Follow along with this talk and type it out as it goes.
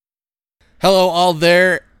Hello, all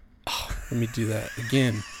there. Oh, let me do that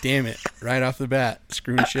again. Damn it. Right off the bat.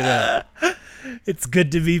 Screwing shit up. It's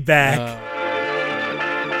good to be back.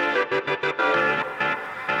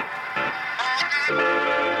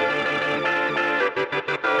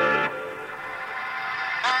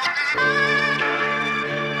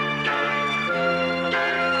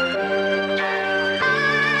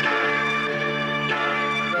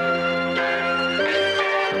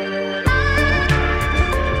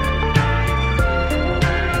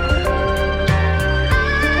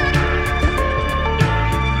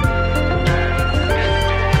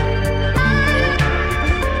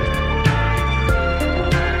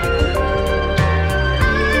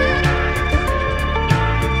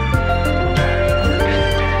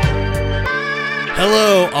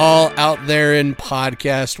 Hello, all out there in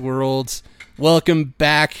podcast worlds. Welcome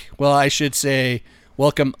back. Well, I should say,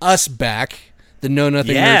 welcome us back. The Know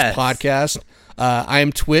Nothing Nerds podcast. I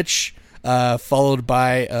am Twitch, followed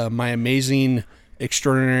by my amazing,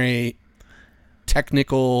 extraordinary,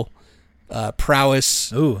 technical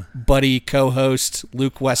prowess buddy co-host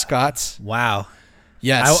Luke Westcott. Wow.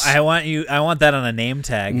 Yes, I want that on a name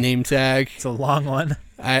tag. Name tag. It's a long one.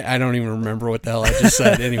 I don't even remember what the hell I just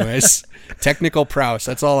said. Anyways, technical prowess.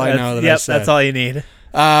 That's all I know I said. That's all you need.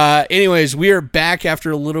 Anyways, we are back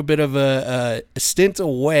after a little bit of a stint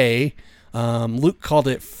away. Luke called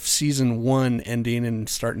it season 1 ending and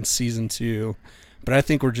starting season 2, but I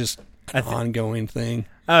think we're just an ongoing thing.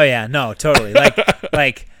 Oh yeah, no, totally.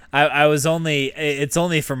 I was it's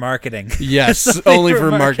only for marketing. Yes, only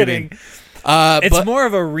for marketing. It's more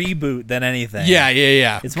of a reboot than anything.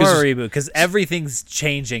 Yeah. It's more of a reboot because everything's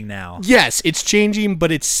changing now. Yes, it's changing,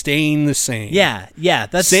 but it's staying the same. Yeah.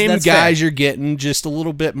 That's same that's guys fair. you're getting, just a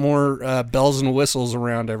little bit more bells and whistles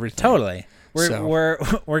around everything. Totally.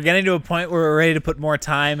 We're getting to a point where we're ready to put more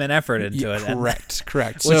time and effort into it.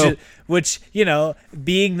 Correct. Which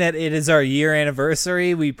being that it is our year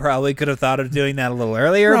anniversary, we probably could have thought of doing that a little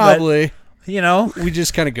earlier. Probably. But, we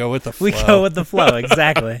just kind of go with the flow. We go with the flow,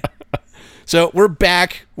 exactly. So we're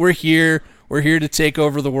back. We're here. We're here to take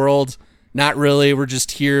over the world. Not really. We're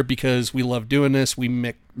just here because we love doing this. We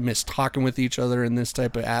miss talking with each other in this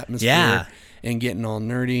type of atmosphere and getting all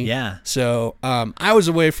nerdy. Yeah. So I was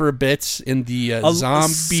away for a bit in the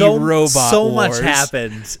zombie robot so wars. Much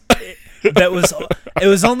happened. It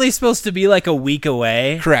was only supposed to be like a week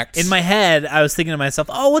away. Correct. In my head, I was thinking to myself,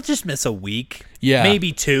 we'll just miss a week. Yeah.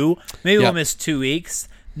 Maybe 2. Maybe we'll miss 2 weeks.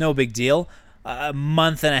 No big deal. A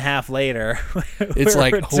month and a half later, it's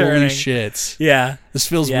like, returning. Holy shit. Yeah. This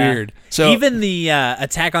feels weird. So even the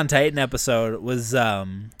Attack on Titan episode was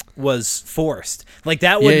forced. Like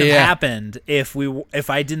that wouldn't have happened if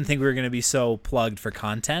I didn't think we were going to be so plugged for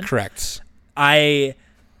content. Correct. I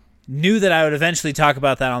knew that I would eventually talk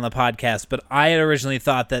about that on the podcast, but I had originally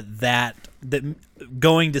thought that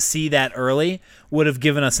going to see that early would have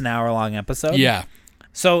given us an hour-long episode. Yeah.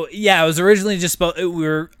 So, it was originally just we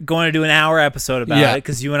were going to do an hour episode about it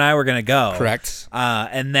because you and I were going to go. Correct.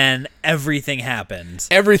 And then everything happened.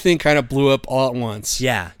 Everything kind of blew up all at once.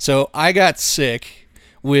 Yeah. So I got sick,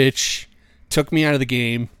 which took me out of the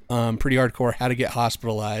game. Pretty hardcore. Had to get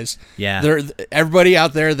hospitalized. Yeah. Everybody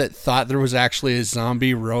out there that thought there was actually a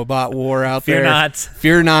zombie robot war out there.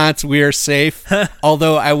 Fear not. We are safe.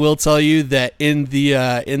 Although I will tell you that in the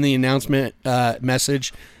announcement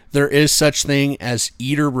message, there is such thing as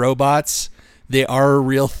eater robots. They are a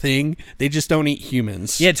real thing. They just don't eat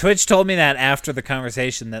humans. Yeah, Twitch told me that after the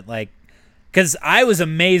conversation that because I was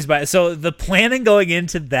amazed by it. So the planning going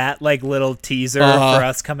into that little teaser for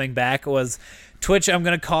us coming back was, Twitch, I'm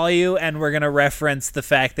going to call you and we're going to reference the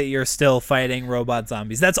fact that you're still fighting robot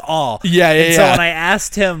zombies. That's all. Yeah. So when I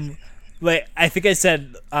asked him, I think I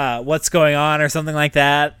said, what's going on or something like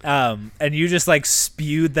that, and you just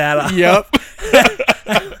spewed that out. Yep.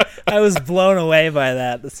 I was blown away by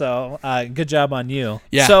that. So good job on you.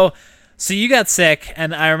 Yeah. So you got sick,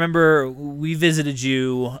 and I remember we visited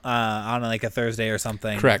you on a Thursday or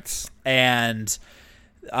something. Correct. And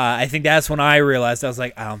I think that's when I realized, I was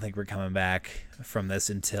like, I don't think we're coming back from this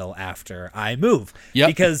until after I move. Yep.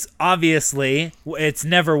 Because obviously it's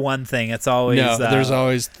never one thing. It's always there's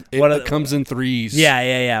always it comes in threes.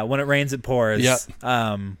 Yeah. When it rains, it pours. Yep.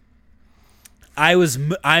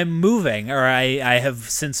 I'm moving, or I have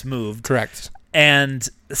since moved. Correct. And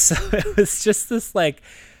so it was just this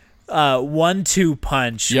 1-2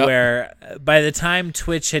 punch where by the time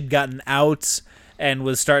Twitch had gotten out and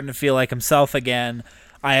was starting to feel like himself again,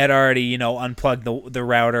 I had already, unplugged the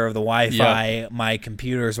router of the Wi-Fi. Yep. My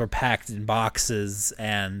computers were packed in boxes,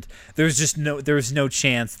 and there was no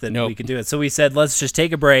chance that we could do it. So we said, let's just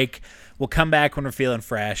take a break. We'll come back when we're feeling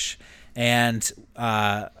fresh. And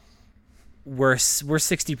we're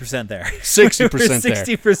 60% there. 60%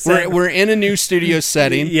 there. 60%. We're in a new studio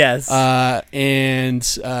setting. Yes. And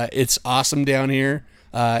it's awesome down here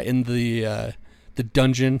in the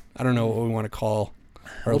dungeon. I don't know what we want to call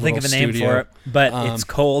our We'll think of a name studio. for it, but it's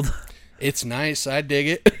cold. It's nice. I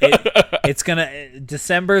dig it.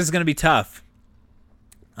 December is gonna be tough.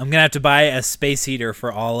 I'm going to have to buy a space heater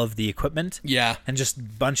for all of the equipment. Yeah. And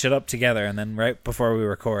just bunch it up together, and then right before we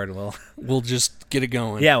record, we'll just get it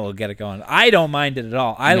going. Yeah, we'll get it going. I don't mind it at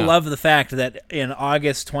all. I love the fact that in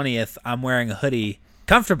August 20th, I'm wearing a hoodie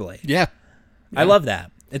comfortably. Yeah. I love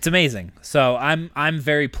that. It's amazing. So I'm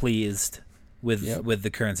very pleased with the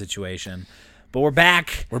current situation. But we're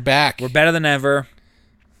back. We're back. We're better than ever.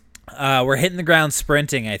 We're hitting the ground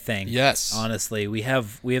sprinting, I think. Yes. Honestly, we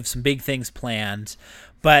have some big things planned.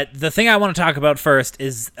 But the thing I want to talk about first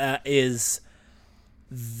is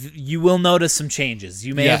you will notice some changes.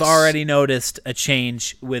 You may have already noticed a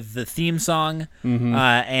change with the theme song,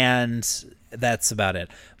 and that's about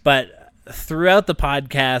it. But throughout the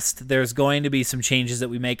podcast, there's going to be some changes that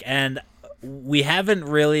we make, and we haven't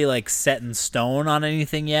really set in stone on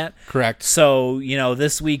anything yet. Correct. So,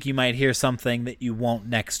 this week you might hear something that you won't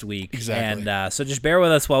next week. Exactly. And so just bear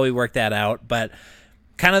with us while we work that out. But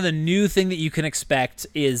kind of the new thing that you can expect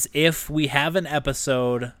is if we have an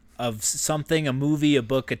episode of something, a movie, a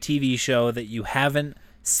book, a TV show that you haven't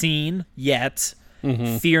seen yet,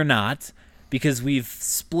 fear not, because we've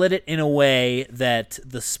split it in a way that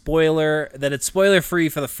it's spoiler free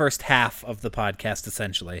for the first half of the podcast,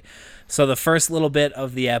 essentially. So the first little bit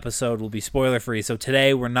of the episode will be spoiler free. So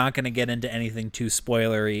today we're not going to get into anything too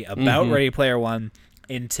spoilery about Ready Player One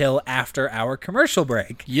until after our commercial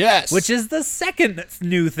break. Yes. Which is the second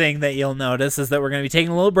new thing that you'll notice, is that we're going to be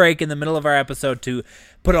taking a little break in the middle of our episode to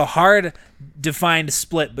put a hard defined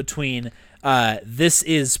split between this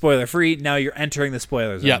is spoiler free, now you're entering the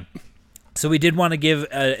spoiler zone. Yep. So we did want to give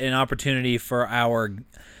an opportunity for our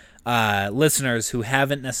listeners who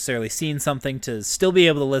haven't necessarily seen something to still be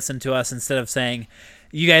able to listen to us, instead of saying,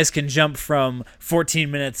 you guys can jump from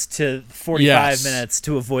 14 minutes to 45 minutes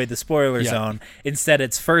to avoid the spoiler zone. Instead,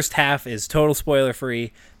 its first half is total spoiler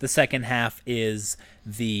free. The second half is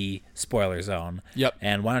the spoiler zone. Yep.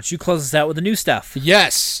 And why don't you close us out with the new stuff?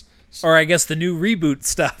 Yes. Or I guess the new reboot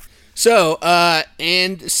stuff. So,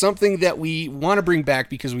 and something that we want to bring back,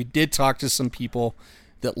 because we did talk to some people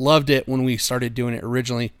that loved it when we started doing it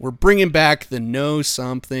originally. We're bringing back the Know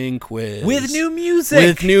Something quiz. With new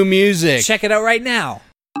music. Check it out right now.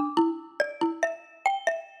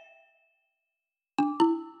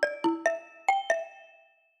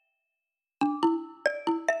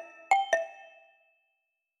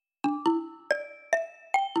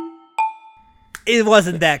 It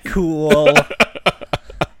wasn't that cool.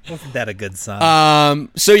 Wasn't that a good song?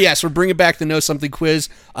 So yes, we're bringing back the Know Something quiz.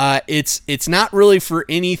 It's not really for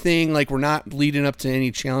anything, we're not leading up to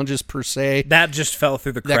any challenges per se. That just fell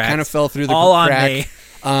through the cracks. That kind of fell through the All crack.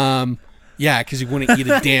 On me. Yeah, because he wouldn't eat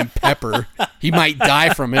a damn pepper. He might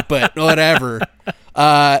die from it, but whatever.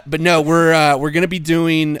 But no, we're gonna be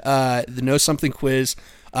doing the Know Something quiz.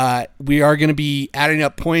 We are gonna be adding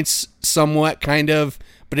up points somewhat, kind of.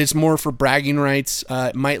 But it's more for bragging rights.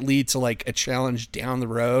 It might lead to a challenge down the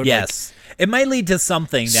road. Yes. It might lead to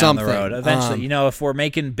something down the road. Eventually, if we're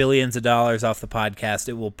making billions of dollars off the podcast,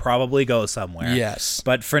 it will probably go somewhere. Yes.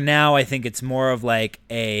 But for now, I think it's more of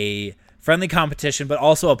a friendly competition, but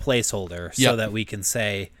also a placeholder so that we can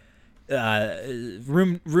say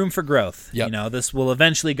room for growth. Yep. This will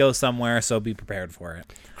eventually go somewhere, so be prepared for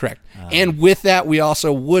it. Correct. And with that, we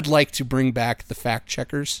also would like to bring back the fact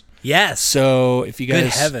checkers. Yes. So if you guys,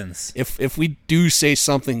 good heavens, if we do say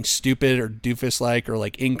something stupid or doofus-like or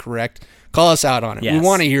incorrect, call us out on it. Yes. We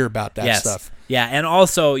want to hear about that stuff. Yeah, and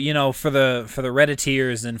also, for the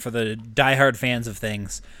Redditeers and for the diehard fans of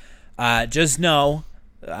things, just know,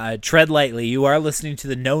 tread lightly. You are listening to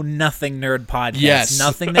the Know Nothing Nerd podcast. Yes.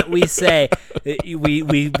 Nothing that we say.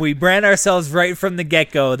 we brand ourselves right from the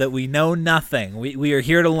get-go that we know nothing. We are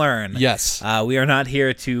here to learn. Yes. We are not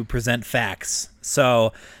here to present facts.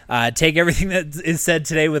 So take everything that is said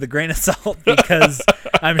today with a grain of salt, because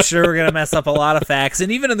I'm sure we're going to mess up a lot of facts.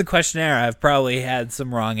 And even in the questionnaire, I've probably had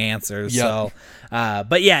some wrong answers. Yep. So,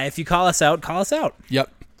 but yeah, if you call us out, call us out.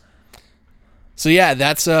 Yep. So yeah,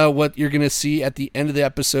 that's what you're going to see at the end of the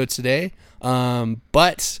episode today.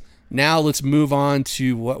 But now let's move on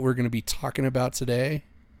to what we're going to be talking about today.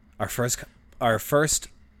 Our first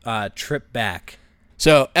trip back.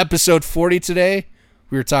 So episode 40 today,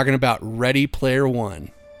 we were talking about Ready Player One.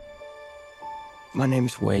 My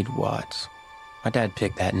name's Wade Watts. My dad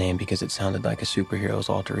picked that name because it sounded like a superhero's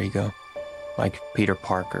alter ego, like Peter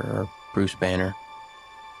Parker or Bruce Banner.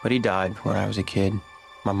 But he died when I was a kid.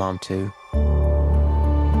 My mom, too.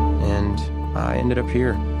 And I ended up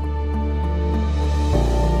here.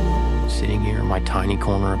 Sitting here in my tiny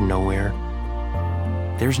corner of nowhere.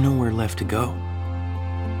 There's nowhere left to go.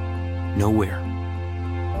 Nowhere.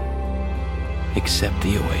 Except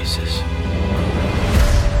the Oasis.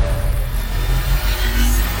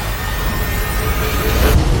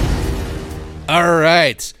 All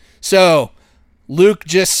right. So, Luke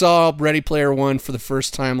just saw Ready Player One for the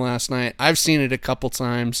first time last night. I've seen it a couple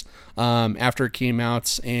times after it came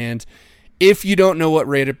out. And if you don't know what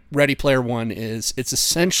Ready Player One is, it's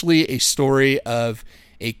essentially a story of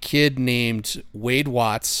a kid named Wade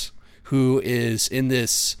Watts who is in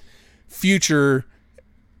this future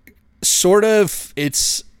sort of,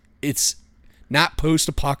 it's not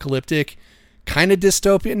post-apocalyptic, kind of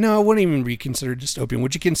dystopian. No, I wouldn't even be considered dystopian.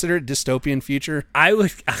 Would you consider it dystopian future? I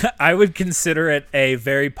would consider it a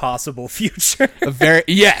very possible future.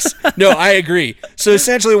 Yes. No, I agree. So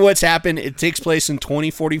essentially what's happened, it takes place in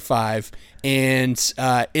 2045, and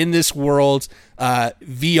in this world,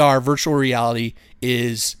 VR, virtual reality,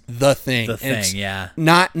 is the thing. The thing, yeah.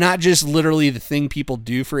 Not just literally the thing people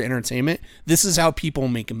do for entertainment. This is how people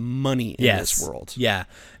make money in this world. Yeah.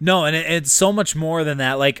 No, and it's so much more than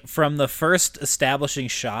that. Like, from the first establishing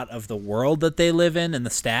shot of the world that they live in and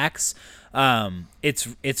the stacks,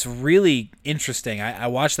 it's really interesting. I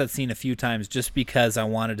watched that scene a few times just because I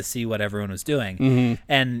wanted to see what everyone was doing. Mm-hmm.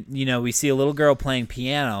 And, we see a little girl playing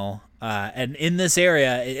piano, and in this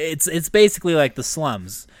area, it's basically like the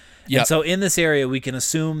slums. Yep. And so in this area, we can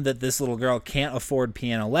assume that this little girl can't afford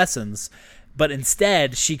piano lessons, but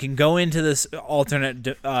instead she can go into this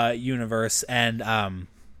alternate universe and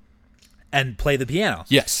play the piano.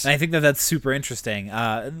 Yes. And I think that's super interesting.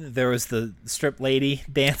 There was the strip lady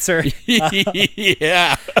dancer.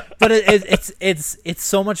 Yeah. But it's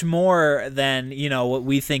so much more than, what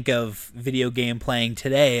we think of video game playing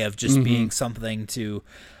today, of just being something to...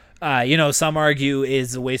 some argue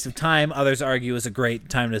is a waste of time. Others argue is a great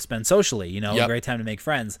time to spend socially, a great time to make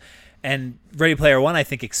friends. And Ready Player One, I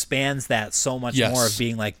think, expands that so much more of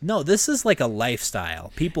being like, no, this is like a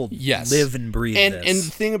lifestyle. People live and breathe this. And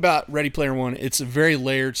the thing about Ready Player One, it's a very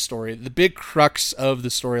layered story. The big crux of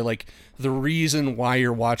the story, like the reason why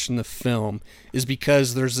you're watching the film, is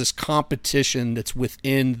because there's this competition that's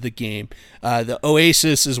within the game. The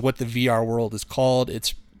Oasis is what the VR world is called.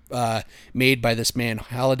 It's made by this man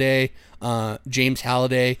Halliday, James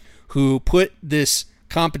Halliday, who put this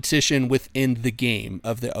competition within the game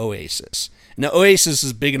of the Oasis. And the Oasis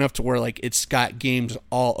is big enough to where like it's got games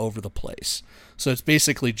all over the place. So it's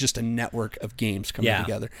basically just a network of games coming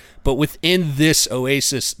together. But within this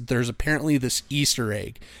Oasis, there's apparently this Easter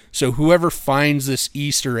egg. So whoever finds this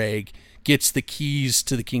Easter egg gets the keys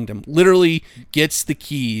to the kingdom. Literally gets the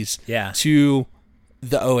keys to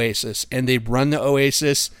the Oasis, and they run the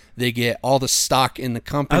Oasis. They get all the stock in the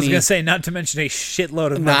company. I was gonna say, not to mention a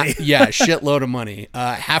shitload of money. Shitload of money.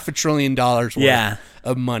 $500 billion worth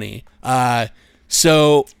of money.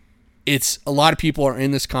 So it's a lot of people are in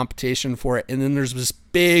this competition for it, and then there's this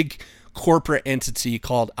big corporate entity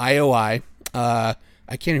called IOI. I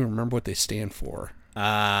can't even remember what they stand for.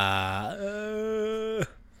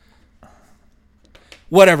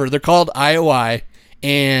 Whatever. They're called IOI,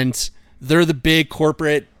 and they're the big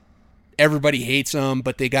corporate, everybody hates them,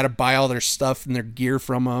 but they got to buy all their stuff and their gear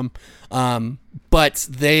from them. But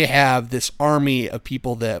they have this army of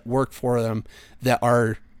people that work for them that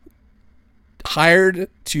are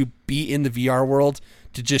hired to be in the VR world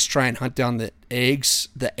to just try and hunt down the eggs,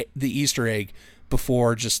 the Easter egg,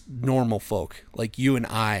 before just normal folk like you and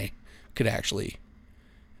I could actually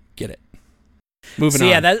get it. Moving on.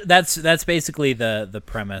 Yeah, that's basically the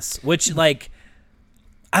premise, which like...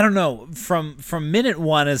 I don't know. From minute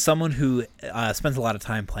one, as someone who spends a lot of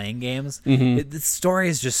time playing games, the story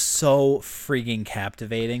is just so freaking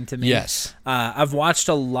captivating to me. Yes. I've watched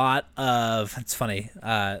a lot of... It's funny.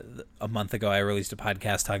 A month ago, I released a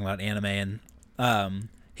podcast talking about anime, and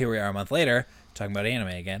here we are a month later talking about anime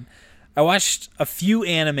again. I watched a few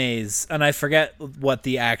animes, and I forget what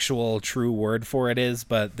the actual true word for it is,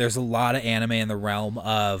 but there's a lot of anime in the realm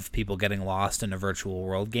of people getting lost in a virtual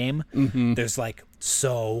world game. Mm-hmm. There's like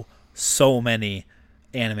so many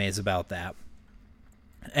animes about that.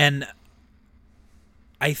 And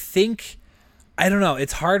I think, I don't know,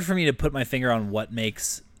 it's hard for me to put my finger on what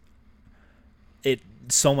makes it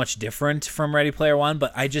so much different from Ready Player One,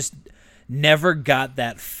 but I just never got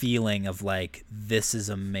that feeling of like, this is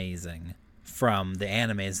amazing from the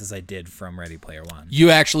animes as I did from Ready Player One. You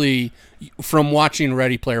actually, from watching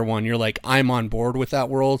Ready Player One, you're like, I'm on board with that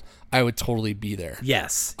world. I would totally be there.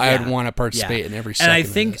 Yes, I would want to participate in every second.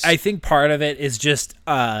 And I think part of it is just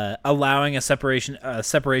allowing a separation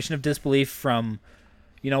of disbelief from,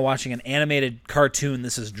 watching an animated cartoon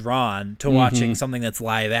this is drawn to watching something that's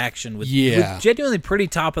live action with genuinely pretty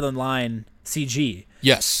top of the line CG.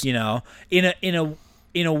 Yes,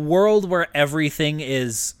 in a world where everything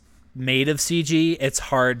is made of CG, it's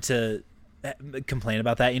hard to complain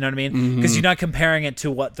about that. You know what I mean? Because you're not comparing it to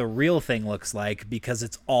what the real thing looks like because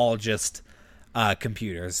it's all just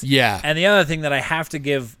computers. Yeah. And the other thing that I have to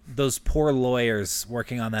give those poor lawyers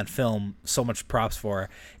working on that film so much props for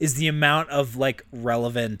is the amount of like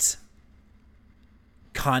relevant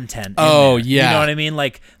content. Oh, in there. yeah. You know what I mean?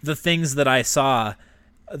 Like the things that I saw,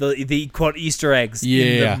 the quote Easter eggs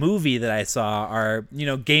in the movie that I saw are,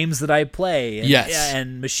 games that I play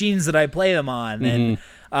and machines that I play them on and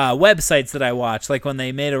websites that I watch, like when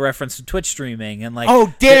they made a reference to Twitch streaming and like,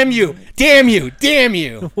 oh, damn you.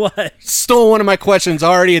 What? Stole one of my questions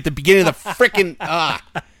already at the beginning of the freaking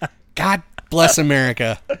God bless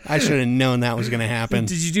America. I should have known that was going to happen.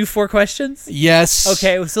 Did you do 4 questions? Yes.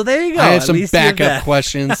 Okay, so there you go. I have some backup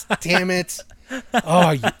questions. Damn it.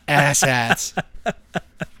 Oh, you asshats.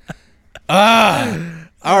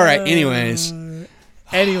 All right. Anyways.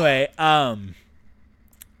 Anyway,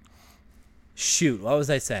 shoot, what was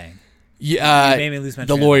I saying? Yeah, you made me lose my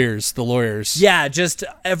the lawyers. Yeah, just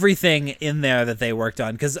everything in there that they worked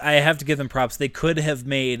on, because I have to give them props. They could have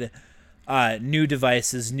made new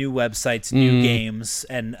devices, new websites, new games,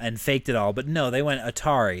 and faked it all, but no, they went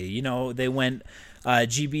Atari. They went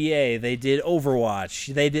GBA. They did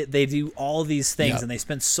Overwatch. They do all these things, and they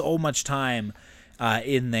spent so much time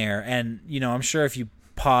in there. And I'm sure if you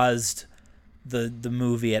paused the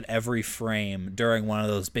movie at every frame during one of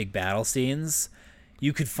those big battle scenes,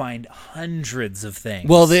 you could find hundreds of things.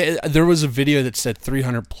 Well, there was a video that said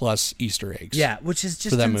 300 plus Easter eggs. Yeah, which is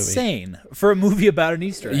just insane for a movie about an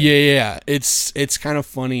Easter egg. Yeah. It's kind of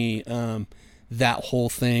funny, that whole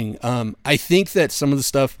thing. I think that some of the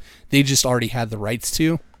stuff they just already had the rights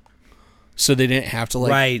to, so they didn't have to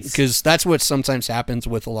right, because that's what sometimes happens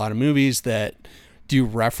with a lot of movies that do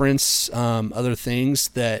reference other things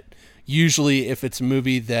that usually if it's a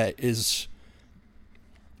movie that is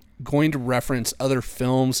going to reference other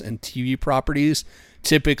films and TV properties,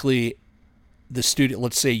 typically the studio,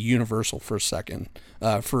 let's say Universal for a second,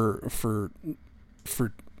 for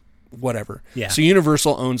whatever. Yeah. So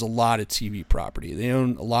Universal owns a lot of TV property. They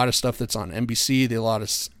own a lot of stuff that's on NBC. They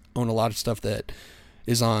own a lot of stuff that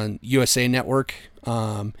is on USA Network.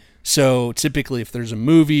 So typically if there's a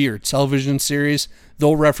movie or television series,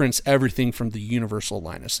 they'll reference everything from the Universal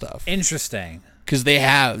line of stuff. Interesting. Because they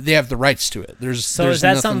have the rights to it. Is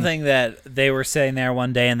that something that they were sitting there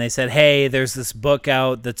one day and they said, hey, there's this book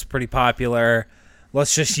out that's pretty popular.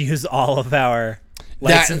 Let's just use all of our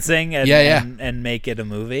licensing and make it a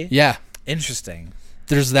movie? Yeah. Interesting.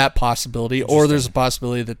 There's that possibility. Or there's a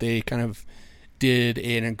possibility that they kind of did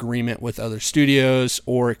an agreement with other studios,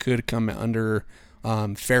 or it could come under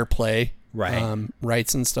fair play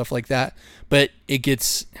rights and stuff like that. But it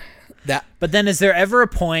gets... But then is there ever a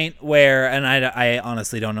point where, and I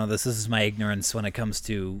honestly don't know this is my ignorance when it comes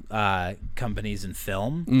to companies and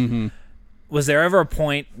film, was there ever a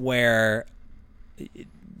point where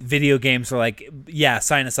video games were like, yeah,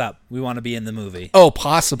 sign us up, we want to be in the movie? Oh,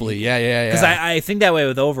 possibly. Yeah. Because I think that way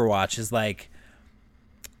with Overwatch is like,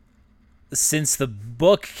 since the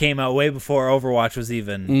book came out way before Overwatch was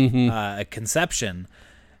even a conception,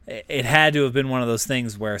 it had to have been one of those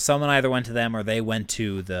things where someone either went to them or they went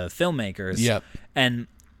to the filmmakers. Yep. And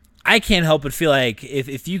I can't help but feel like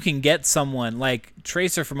if you can get someone like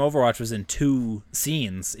Tracer from Overwatch was in 2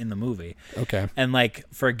 scenes in the movie. Okay. And like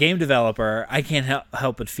for a game developer, I can't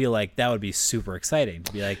help but feel like that would be super exciting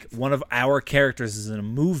to be like one of our characters is in a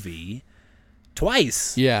movie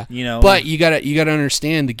twice. Yeah. You know. But you gotta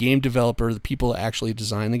understand the game developer, the people that actually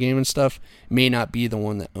design the game and stuff, may not be the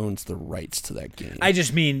one that owns the rights to that game. I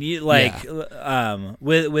just mean with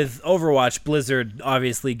Overwatch, Blizzard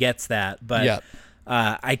obviously gets that, but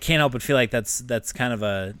I can't help but feel like that's kind of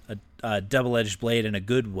a double-edged blade in a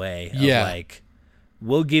good way. Of like,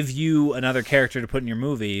 we'll give you another character to put in your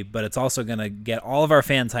movie, but it's also going to get all of our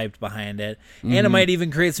fans hyped behind it, and it might even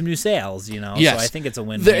create some new sales, Yes. So I think it's a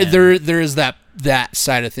win-win. There is that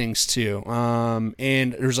side of things, too.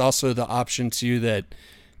 And there's also the option, too, that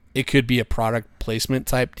it could be a product placement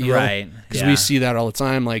type deal. Right. Because we see that all the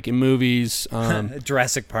time, like in movies.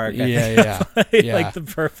 Jurassic Park. Yeah. Like the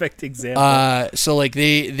perfect example. So, like,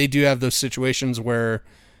 they do have those situations where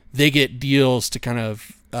they get deals to kind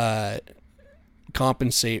of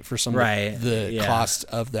compensate for some of the cost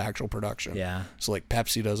of the actual production. Yeah. So like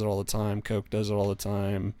Pepsi does it all the time, Coke does it all the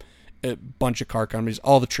time, a bunch of car companies,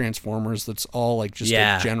 all the Transformers. That's all like just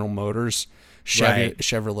like General Motors,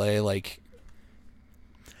 Chevrolet. Like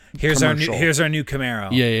here's our new Camaro.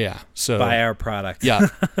 Yeah. So buy our product. Yeah.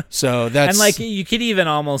 So that's and like you could even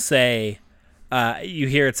almost say, you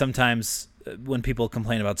hear it sometimes when people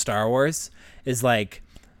complain about Star Wars, is like.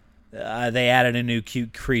 They added a new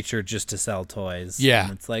cute creature just to sell toys. Yeah.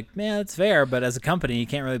 And it's like, man, that's fair, but as a company, you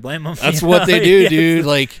can't really blame them. That's what they do, dude.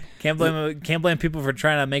 Like, can't blame people for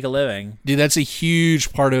trying to make a living. Dude, that's a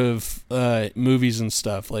huge part of movies and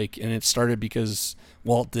stuff. Like, and it started because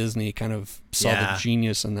Walt Disney kind of saw the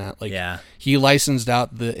genius in that. Like, he licensed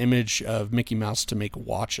out the image of Mickey Mouse to make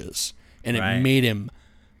watches, and it made him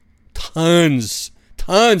tons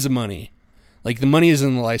of money. Like, the money is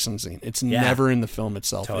in the licensing. It's never in the film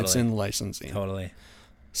itself. Totally. It's in the licensing. Totally.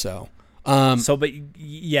 So, but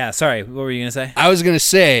yeah, sorry. What were you going to say? I was going to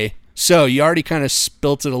say, so you already kind of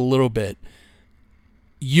spilt it a little bit.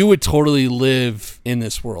 You would totally live in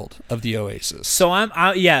this world of the Oasis. So I'm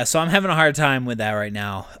having a hard time with that right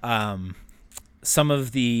now. Some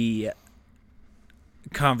of the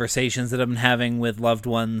conversations that I've been having with loved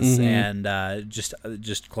ones and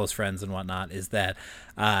just close friends and whatnot is that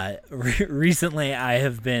recently I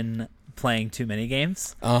have been playing too many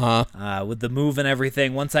games with the move and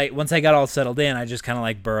everything. Once I got all settled in, I just kind of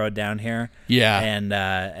like burrowed down here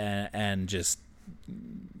and just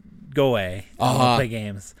go away and play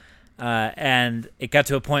games, and it got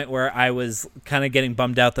to a point where I was kind of getting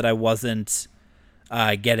bummed out that I wasn't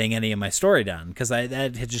getting any of my story done, because that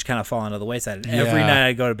had just kind of fallen to the wayside. And every night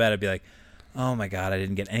I'd go to bed, I'd be like, oh my God, I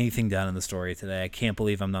didn't get anything done in the story today. I can't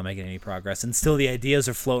believe I'm not making any progress. And still the ideas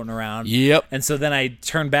are floating around. Yep. And so then I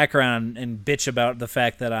turn back around and bitch about the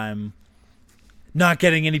fact that I'm not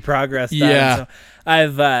getting any progress done. Yeah. So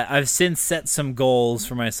I've since set some goals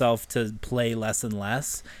for myself to play less and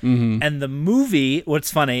less. And the movie,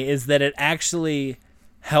 what's funny is that it actually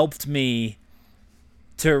helped me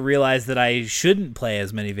to realize that I shouldn't play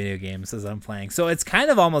as many video games as I'm playing. So it's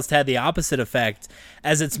kind of almost had the opposite effect,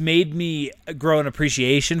 as it's made me grow an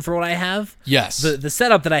appreciation for what I have. Yes. The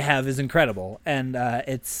setup that I have is incredible, and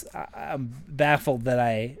I'm baffled that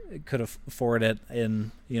I could afford it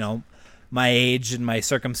in, my age and my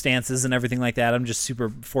circumstances and everything like that. I'm just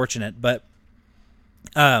super fortunate, but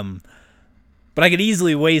I could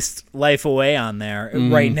easily waste life away on there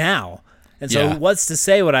right now. And so who's to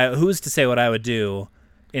say what I would do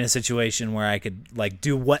in a situation where I could like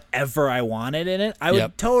do whatever I wanted in it? I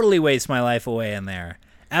would totally waste my life away in there.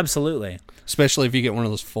 Absolutely. Especially if you get one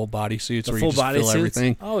of those full body suits where you just fill suits?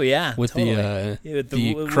 everything. Oh yeah, with totally.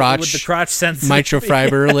 the crotch, with the crotch sense,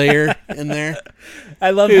 microfiber layer in there.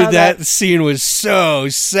 I love how that scene was so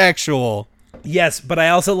sexual. Yes, but I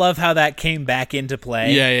also love how that came back into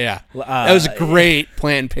play. Yeah. That was a great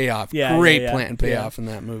plant and payoff. Yeah, great plant and payoff in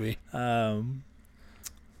that movie.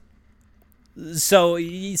 So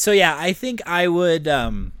yeah, I think I would.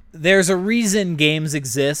 There's a reason games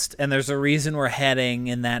exist, and there's a reason we're heading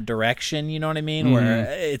in that direction. You know what I mean?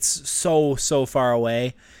 Where it's so far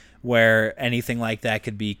away, where anything like that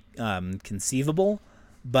could be conceivable.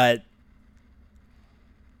 But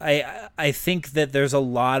I think that there's a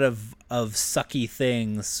lot of sucky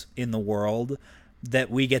things in the world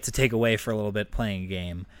that we get to take away for a little bit playing a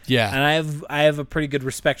game. Yeah. And I have a pretty good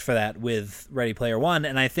respect for that with Ready Player One.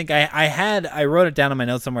 And I think I wrote it down in my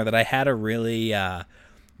notes somewhere that I had a really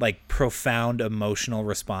like profound emotional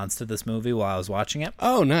response to this movie while I was watching it.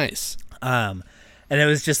 Oh, nice. And it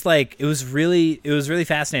was just like, it was really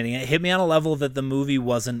fascinating. It hit me on a level that the movie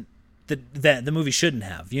wasn't, that the movie shouldn't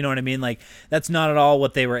have. You know what I mean? Like, that's not at all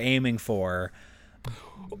what they were aiming for.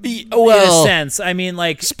 Well, in a sense, I mean,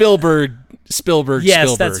 like Spielberg.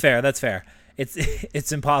 Yes, that's fair.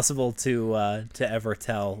 It's impossible to ever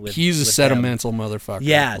tell. He's a sentimental motherfucker.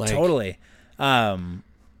 Yeah, totally.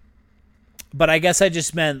 But I guess I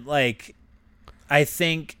just meant like, I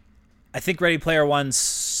think Ready Player One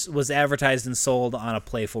was advertised and sold on a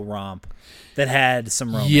playful romp that had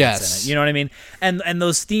some romance in it. You know what I mean? And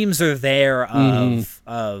those themes are there of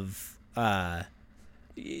like.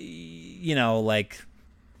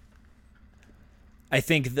 I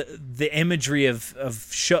think the imagery of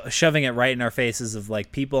shoving it right in our faces of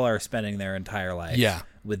like people are spending their entire life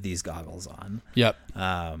with these goggles on. Yep.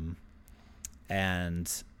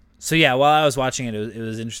 And so yeah, while I was watching it, it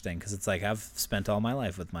was interesting because it's like I've spent all my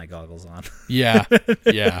life with my goggles on. Yeah.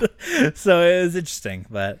 So it was interesting,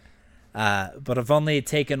 but I've only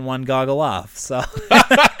taken one goggle off, so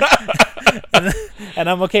and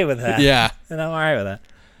I'm okay with that. Yeah. And I'm all right with that.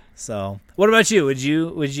 So, what about you? Would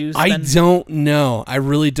you? I don't know. I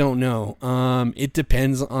really don't know. It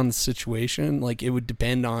depends on the situation. Like, it would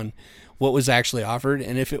depend on what was actually offered,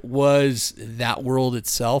 and if it was that world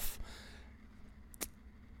itself.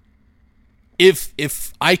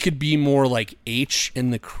 If I could be more like H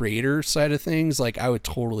in the creator side of things, like, I would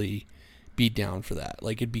totally be down for that.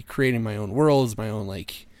 Like, it'd be creating my own worlds, my own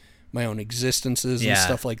existences and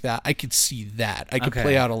stuff like that. I could see that. I could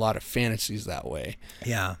play out a lot of fantasies that way.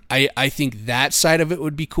 Yeah. I think that side of it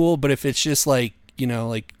would be cool, but if it's just like,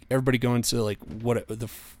 like everybody going to like the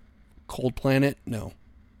cold planet, no.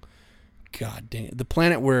 God dang it. The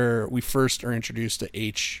planet where we first are introduced to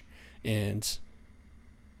H and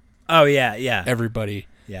everybody.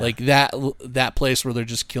 Yeah. Like that place where they're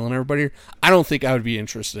just killing everybody. I don't think I would be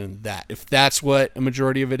interested in that. If that's what a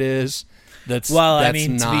majority of it is, that's I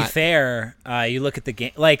mean, to be fair, you look at the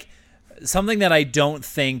game, like, something that I don't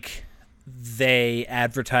think they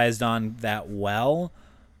advertised on that well,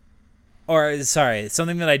 or sorry,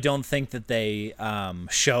 something that I don't think that they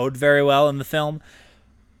showed very well in the film,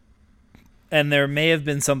 and there may have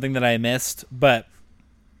been something that I missed, but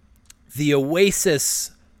the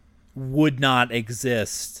Oasis would not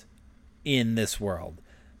exist in this world.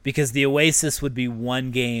 Because the Oasis would be one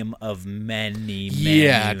game of many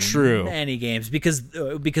games.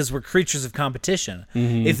 Because we're creatures of competition.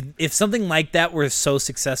 Mm-hmm. If something like that were so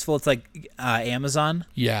successful, it's like Amazon.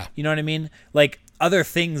 Yeah, you know what I mean. Like, other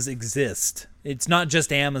things exist. It's not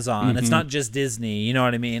just Amazon. Mm-hmm. It's not just Disney. You know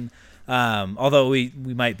what I mean. Although we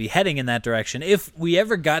might be heading in that direction. If we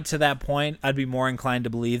ever got to that point, I'd be more inclined to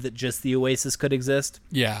believe that just the Oasis could exist.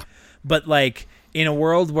 Yeah, but like, in a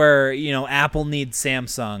world where, Apple needs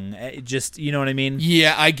Samsung, just, you know what I mean?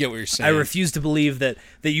 Yeah, I get what you're saying. I refuse to believe that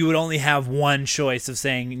you would only have one choice of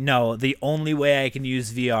saying, no, the only way I can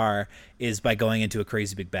use VR is by going into a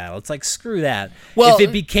crazy big battle. It's like, screw that. Well, if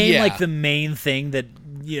it became like the main thing that,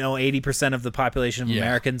 80% of the population of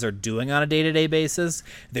Americans are doing on a day-to-day basis,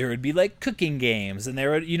 there would be like cooking games, and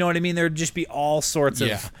there would, you know what I mean? There would just be all sorts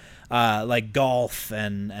of like golf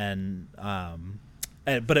and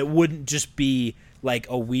but it wouldn't just be like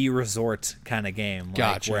a Wii Resort kind of game,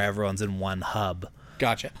 like where everyone's in one hub.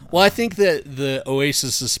 Gotcha. Well, I think that the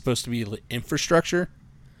Oasis is supposed to be infrastructure.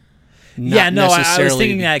 I was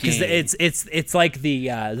thinking that because it's like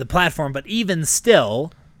the platform, but even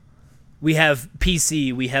still, we have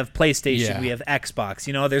PC, we have PlayStation, we have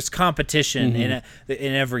Xbox. There's competition in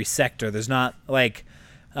every sector. There's not like.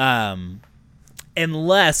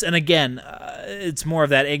 Unless, and again, it's more of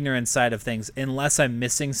that ignorant side of things, unless I'm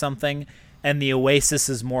missing something and the Oasis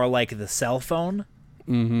is more like the cell phone.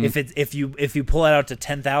 Mm-hmm. If you pull it out to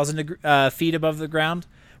 10,000 feet above the ground,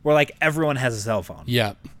 where like everyone has a cell phone.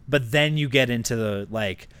 Yeah. But then you get into the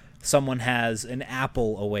like someone has an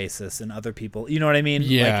Apple Oasis and other people, you know what I mean?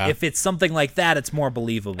 Yeah. Like, if it's something like that, it's more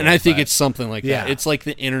believable. And I think it's something like that. It's like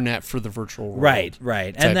the internet for the virtual world.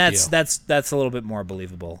 Right. And that's a little bit more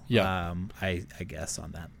believable. Yeah. I guess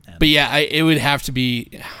on that end. But yeah, I would have to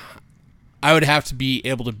be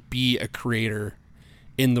able to be a creator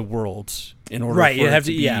in the world in order for it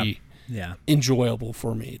to be enjoyable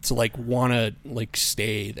for me to like want to like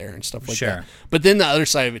stay there and stuff like that. But then the other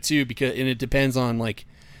side of it too, and it depends on like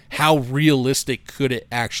how realistic could it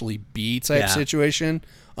actually be type situation,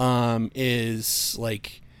 is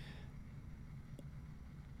like,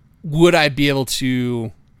 would I be able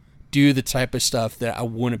to do the type of stuff that I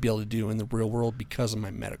wouldn't be able to do in the real world because of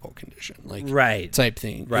my medical condition, like type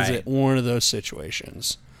thing. Is it one of those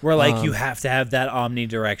situations where like you have to have that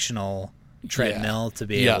omnidirectional treadmill to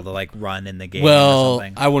be able to like run in the game? Well, or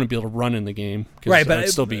something? I wouldn't be able to run in the game, but I'd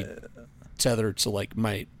still be tethered to like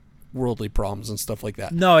my worldly problems and stuff like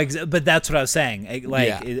that. No, but that's what I was saying.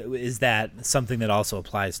 Like, is that something that also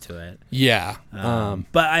applies to it? Yeah.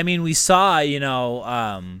 But I mean, we saw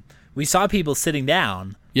people sitting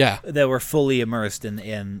down. Yeah. That were fully immersed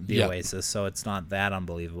in the Oasis, so it's not that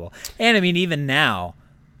unbelievable. And I mean, even now,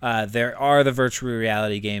 there are the virtual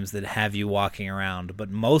reality games that have you walking around, but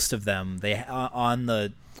most of them, they have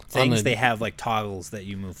like toggles that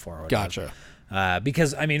you move forward. Gotcha.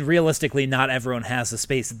 Because I mean, realistically, not everyone has a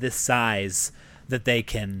space this size that they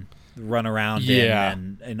can run around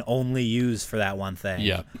in and only use for that one thing.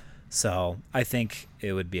 Yeah. So I think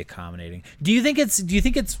it would be accommodating. Do you think it's?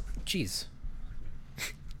 Jeez.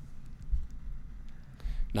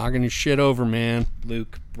 Knocking your shit over, man.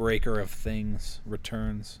 Luke, Breaker of Things,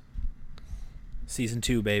 returns. Season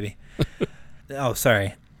 2, baby. Oh,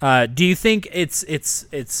 sorry. Do you think it's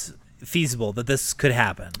feasible that this could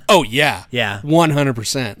happen? Oh, yeah. Yeah.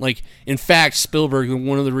 100%. Like, in fact, Spielberg,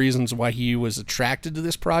 one of the reasons why he was attracted to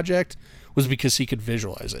this project was because he could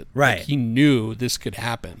visualize it. Right. Like, he knew this could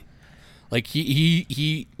happen. Like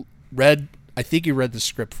he read, I think he read the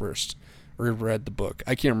script first, or he read the book.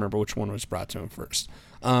 I can't remember which one was brought to him first.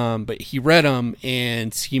 But he read them,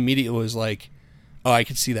 and he immediately was like, "Oh, I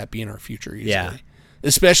could see that being our future easily." Yeah.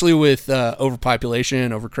 Especially with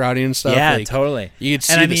overpopulation, overcrowding, and stuff. Yeah, like, totally. You could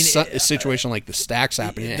see a situation like the stacks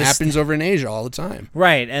happening. It happens over in Asia all the time.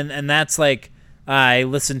 Right, and that's like, I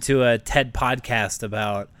listened to a TED podcast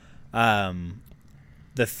about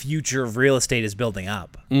the future of real estate is building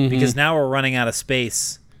up, because now we're running out of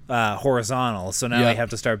space horizontal, so now we have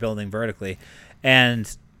to start building vertically,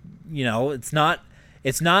 and it's not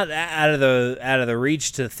out of the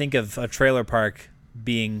reach to think of a trailer park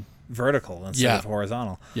being vertical instead of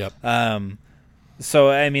horizontal. Yep. So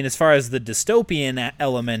I mean, as far as the dystopian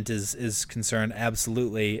element is concerned,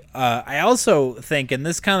 absolutely. I also think, and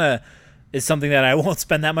this kind of is something that I won't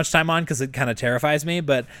spend that much time on because it kind of terrifies me,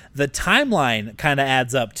 but the timeline kind of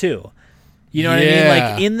adds up too. You know what I mean?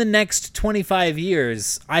 Like, in the next 25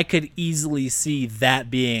 years, I could easily see that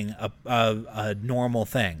being a normal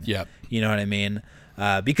thing. Yep. You know what I mean?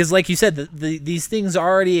 Because, like you said, these things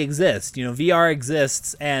already exist. VR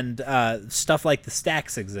exists, and stuff like the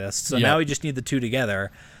stacks exist. So now we just need the two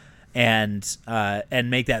together, and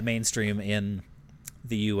make that mainstream in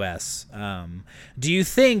the U.S. Do you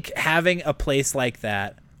think having a place like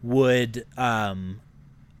that would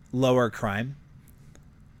lower crime?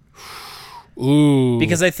 Ooh.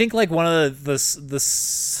 Because I think like one of the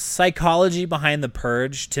psychology behind The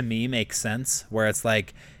Purge to me makes sense, where it's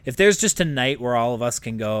like, if there's just a night where all of us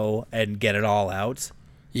can go and get it all out.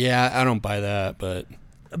 Yeah, I don't buy that, but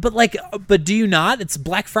do you not? It's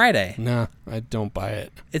Black Friday. No, I don't buy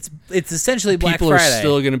it. It's essentially Black People Friday. People are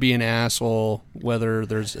still going to be an asshole whether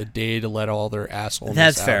there's a day to let all their assholes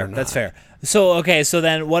That's out fair. or not. That's fair. So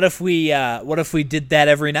then what if we did that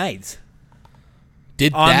every night?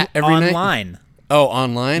 That every night? Online. Oh,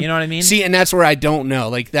 online? You know what I mean? See, and that's where I don't know.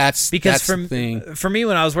 Like, that's the thing. For me,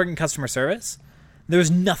 when I was working customer service, there was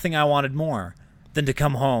nothing I wanted more than to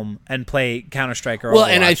come home and play Counter-Strike or Overwatch. Well,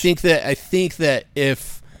 and I think that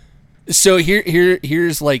if so,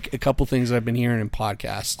 here's like a couple things I've been hearing in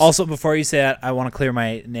podcasts. Also, before you say that, I want to clear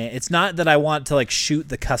my name. It's not that I want to like shoot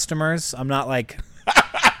the customers. I'm not like.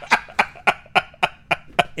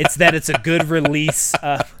 It's that it's a good release.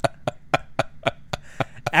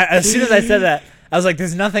 As soon as I said that, I was like,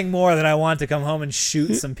 there's nothing more that I want to come home and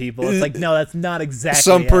shoot some people. It's like, no, that's not exactly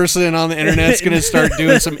Some it. person on the internet's going to start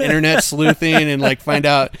doing some internet sleuthing and like find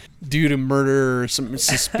out due to murder or some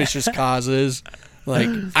suspicious causes. Like,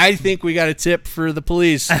 I think we got a tip for the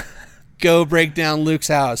police. Go break down Luke's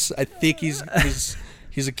house. I think he's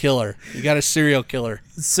a killer. You got a serial killer.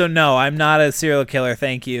 So no, I'm not a serial killer.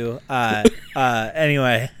 Thank you.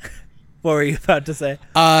 Anyway, what were you about to say?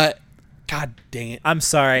 God dang it. I'm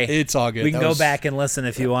sorry. It's all good. We can go back and listen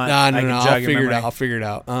if you want. No. I'll figure it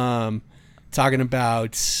out. Talking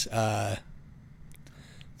about The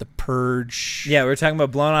Purge. Yeah, we were talking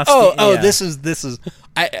about blowing off. This is.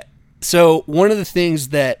 So one of the things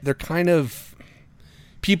that they're kind of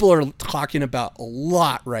people are talking about a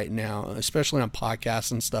lot right now, especially on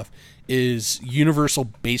podcasts and stuff, is universal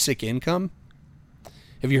basic income.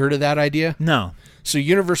 Have you heard of that idea? No. So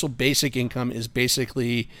universal basic income is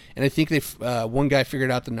basically, and I think one guy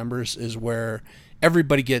figured out the numbers, is where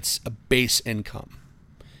everybody gets a base income.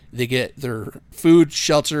 They get their food,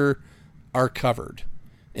 shelter are covered,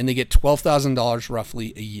 and they get $12,000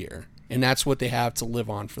 roughly a year, and that's what they have to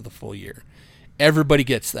live on for the full year. Everybody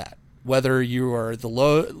gets that, whether you are the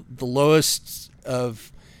lowest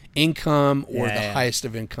of income or the highest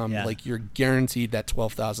of income. Yeah. Like, you're guaranteed that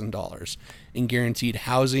 $12,000 and guaranteed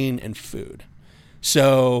housing and food.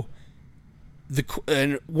 So,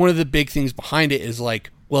 and one of the big things behind it is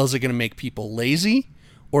like, well, is it going to make people lazy,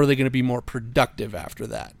 or are they going to be more productive after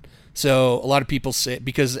that? So a lot of people say,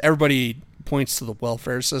 because everybody points to the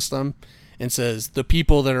welfare system and says the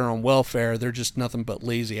people that are on welfare, they're just nothing but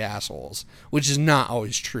lazy assholes, which is not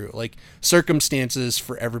always true. Like, circumstances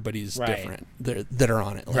for everybody is different that are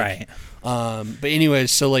on it. Like, right. But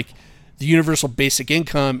anyways, so like the universal basic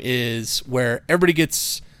income is where everybody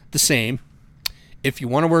gets the same. If you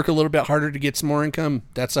want to work a little bit harder to get some more income,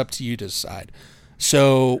 that's up to you to decide.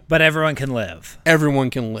 So, but everyone can live.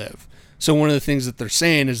 Everyone can live. So one of the things that they're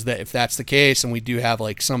saying is that if that's the case, and we do have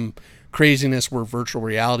like some craziness where virtual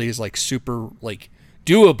reality is like super like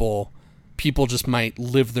doable, people just might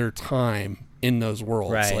live their time in those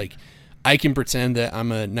worlds. Right. Like, I can pretend that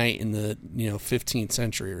I'm a knight in the 15th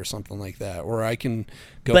century or something like that, or I can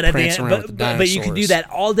go prance around with the dinosaurs. But you can do that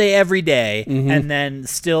all day, every day, and then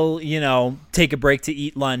still, take a break to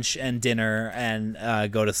eat lunch and dinner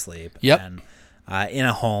and go to sleep. Yep. And, in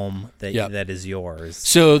a home that is yours.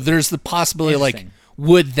 So there's the possibility, like,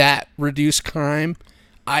 would that reduce crime?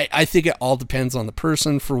 I think it all depends on the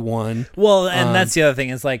person, for one. Well, and that's the other thing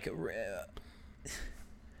is, like,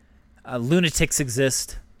 lunatics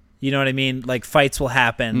exist. You know what I mean? Like, fights will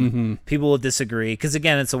happen. People will disagree. Because,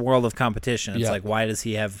 again, it's a world of competition. It's like, why does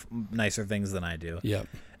he have nicer things than I do? Yep.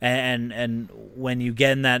 And when you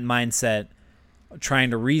get in that mindset,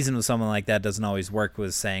 trying to reason with someone like that doesn't always work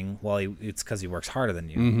with saying, well, it's because he works harder than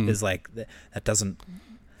you. Is like, that doesn't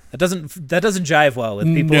jive well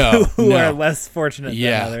with people who are less fortunate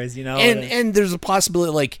than others, you know? And there's a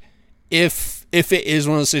possibility, like, if it is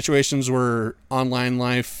one of those situations where online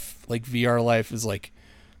life, like VR life, is like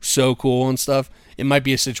so cool and stuff, it might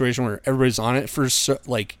be a situation where everybody's on it for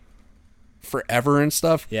forever and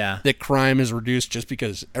stuff. Yeah. That crime is reduced just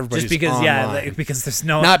because everybody's online. Like, because there's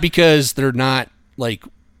no, not because they're not, like,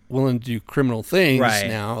 willing to do criminal things right.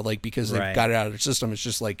 now, like, because they've got it out of their system. It's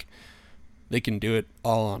just like they can do it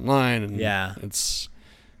all online, and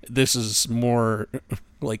this is more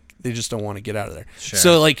like they just don't want to get out of there. Sure.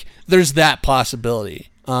 So, like, there's that possibility.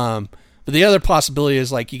 But the other possibility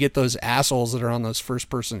is, like, you get those assholes that are on those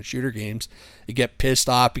first-person shooter games. They get pissed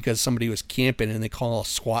off because somebody was camping and they call a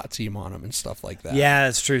SWAT team on them and stuff like that. Yeah,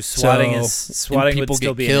 it's true. Swatting would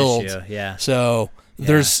still be an issue. Yeah. So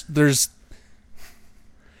there's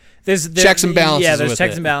checks and balances. Yeah, there's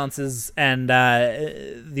checks and balances, and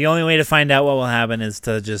the only way to find out what will happen is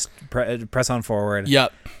to just press on forward.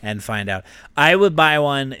 Yep. And find out. I would buy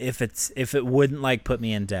one if it wouldn't, like, put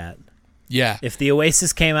me in debt. Yeah. If the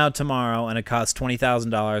Oasis came out tomorrow and it cost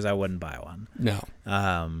 $20,000, I wouldn't buy one. No.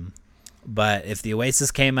 But if the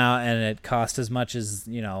Oasis came out and it cost as much as,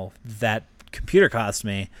 you know, that computer cost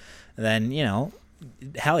me, then, you know,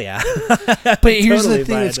 hell yeah. But here's the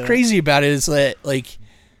thing that's crazy about it is that, like,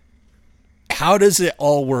 how does it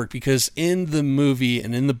all work? Because in the movie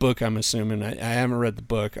and in the book, I'm assuming, I haven't read the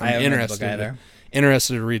book. I'm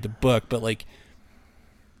interested to read the book, but, like,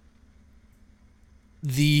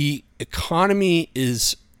 the economy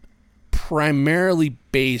is primarily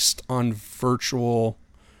based on virtual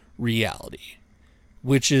reality,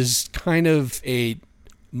 which is kind of a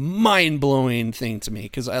mind-blowing thing to me,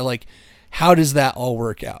 because I, like, how does that all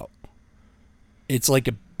work out? It's like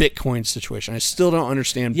a Bitcoin situation. I still don't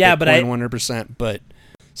understand Bitcoin 100%, but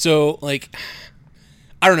so, like,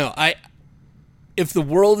 I don't know. If the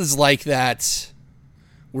world is like that,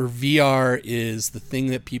 where VR is the thing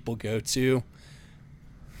that people go to,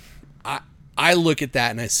 I look at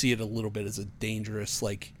that and I see it a little bit as a dangerous,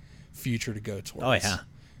 like, future to go towards. Oh, yeah.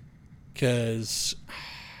 Because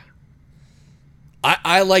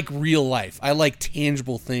I like real life. I like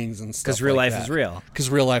tangible things and stuff. Because real life is real.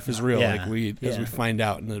 Because real life is real, yeah. like as we find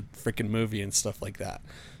out in the freaking movie and stuff like that.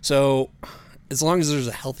 So, as long as there's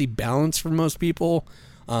a healthy balance for most people,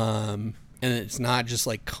 and it's not just,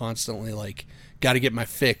 like, constantly, like, got to get my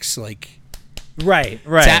fix, like, right,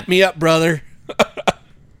 tap me up, brother.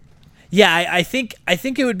 Yeah, I think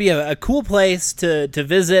it would be a cool place to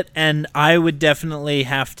visit, and I would definitely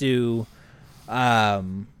have to,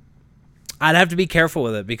 I'd have to be careful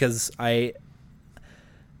with it, because the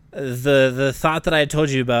thought that I had told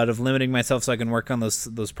you about of limiting myself so I can work on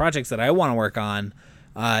those projects that I want to work on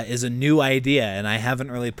is a new idea, and I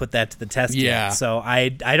haven't really put that to the test yet. So I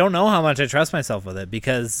don't know how much I trust myself with it,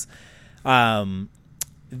 because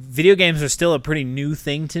video games are still a pretty new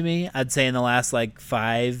thing to me. I'd say in the last, like,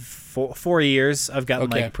 4 years, I've gotten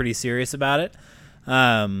like pretty serious about it.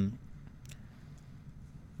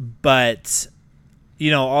 But,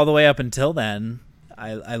 you know, all the way up until then,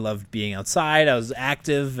 I loved being outside. I was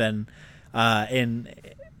active, and in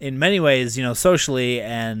many ways, you know, socially,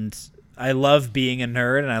 and I love being a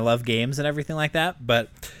nerd, and I love games and everything like that. But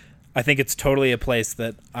I think it's totally a place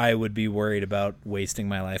that I would be worried about wasting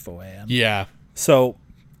my life away in. Yeah. So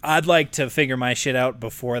I'd like to figure my shit out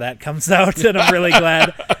before that comes out, and I'm really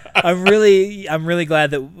glad. I'm really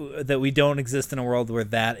glad that we don't exist in a world where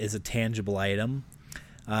that is a tangible item.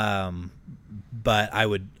 But I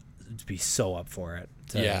would be so up for it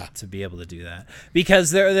to be able to do that,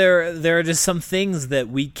 because there are just some things that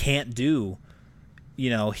we can't do, you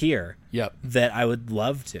know, here. Yep. That I would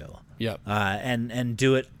love to. Yep. And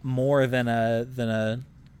do it more than a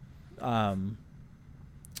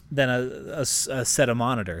set of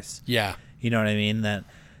monitors. Yeah. You know what I mean? That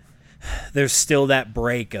there's still that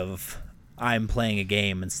break of I'm playing a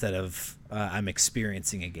game instead of I'm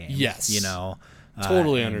experiencing a game. Yes. You know?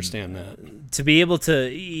 Totally understand that. To be able to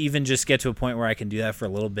even just get to a point where I can do that for a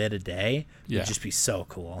little bit a day would just be so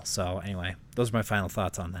cool. So anyway, those are my final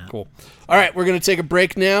thoughts on that. Cool. All right, we're going to take a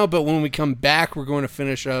break now, but when we come back, we're going to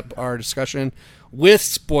finish up our discussion with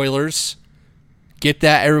spoilers Get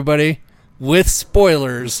that, everybody, with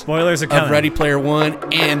spoilers. Spoilers are coming. Of Ready Player One,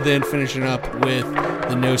 and then finishing up with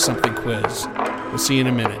the Know Something quiz. We'll see you in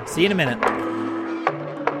a minute. See you in a minute.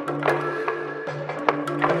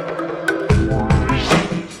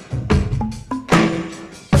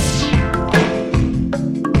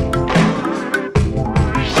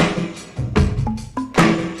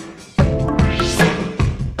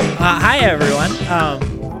 Hi, everyone.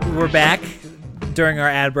 We're back during our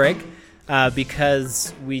ad break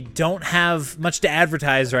because we don't have much to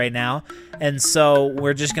advertise right now. And so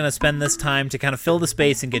we're just going to spend this time to kind of fill the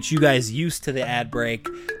space and get you guys used to the ad break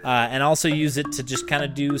and also use it to just kind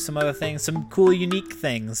of do some other things, some cool, unique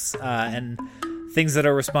things. And things that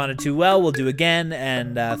are responded to well, we'll do again.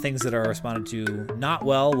 And things that are responded to not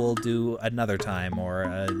well, we'll do another time.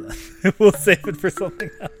 Or we'll save it for something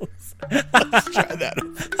else. Let's try that.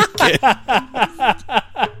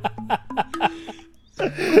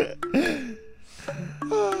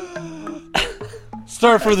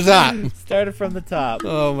 Start from the top. Started from the top.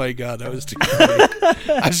 Oh my god, that was too funny.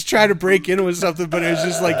 I was trying to break in with something, but it was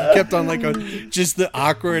just like you kept on like just the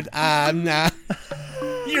awkward. Nah.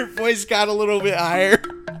 Your voice got a little bit higher.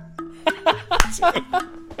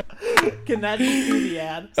 Can that just be the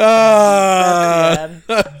ad? Uh,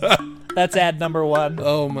 That's ad number one.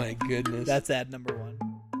 Oh my goodness. That's ad number one.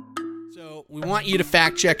 So we want you to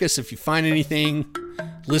fact check us if you find anything,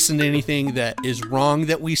 listen to anything that is wrong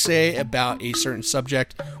that we say about a certain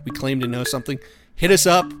subject. We claim to know something. Hit us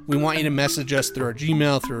up. We want you to message us through our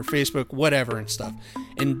Gmail, through our Facebook, whatever and stuff.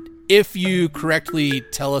 And if you correctly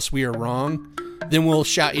tell us we are wrong, then we'll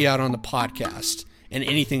shout you out on the podcast. And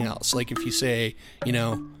anything else. Like if you say,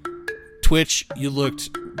 Twitch, you looked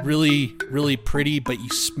really, really pretty, but you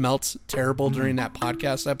smelt terrible during that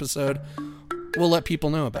podcast episode, we'll let people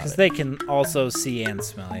know about it. Because they can also see and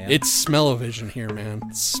smell, yeah. It's smell-o-vision here,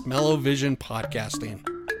 man. Smell-o-vision podcasting.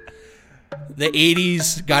 The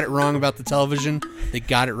 80s got it wrong about the television. They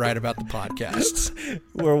got it right about the podcasts.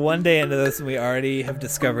 We're one day into this and we already have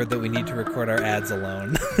discovered that we need to record our ads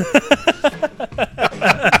alone.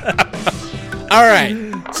 All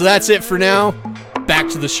right. So that's it for now. Back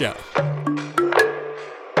to the show.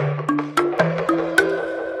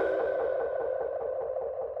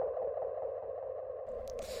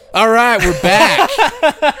 All right, we're back.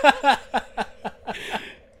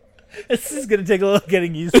 This is going to take a little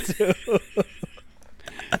getting used to.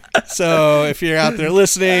 So if you're out there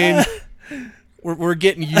listening, we're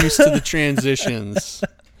getting used to the transitions.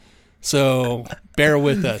 So bear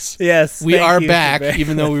with us. Yes, we are back,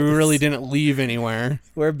 even though we really didn't leave anywhere.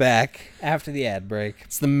 We're back after the ad break.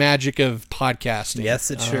 It's the magic of podcasting.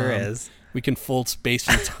 Yes, it sure is. We can fold space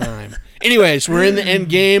and time. Anyways, we're in the end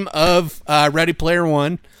game of Ready Player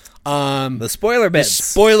One. The spoiler bits. The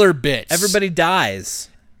spoiler bits. Everybody dies.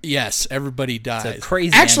 Yes, everybody dies. It's a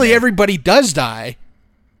crazy Actually, ending. everybody does die.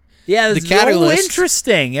 Yeah, the catalyst.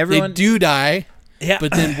 Interesting. Everyone they do die. Yeah.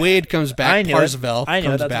 But then Wade comes back. I knew Parzival I knew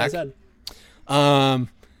comes that's back. what I said.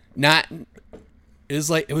 Not. It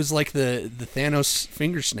was like the Thanos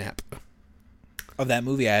finger snap Of that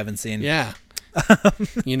movie I haven't seen. Yeah.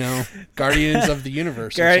 Guardians of the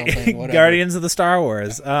Universe or something. Whatever. Guardians of the Star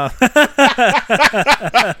Wars.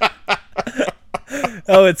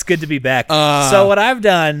 Oh, it's good to be back. So what I've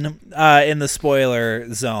done in the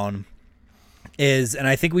spoiler zone is, and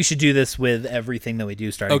I think we should do this with everything that we do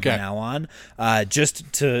starting from now on,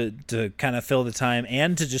 just to kind of fill the time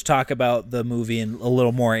and to just talk about the movie in a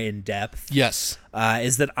little more in depth. Yes.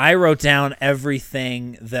 Is that I wrote down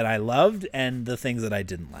everything that I loved and the things that I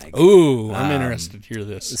didn't like. Ooh, I'm interested to hear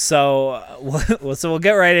this. So we'll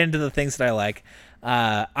get right into the things that I like.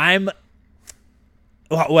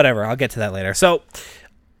 Whatever, I'll get to that later. So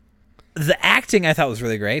the acting I thought was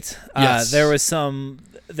really great. Yes. There was some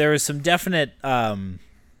definite kind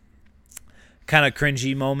of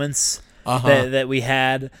cringy moments that we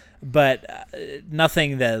had, but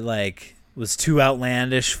nothing that like was too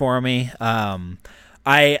outlandish for me.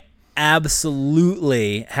 I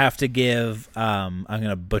absolutely have to give I'm going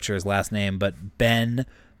to butcher his last name, but Ben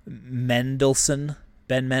Mendelsohn,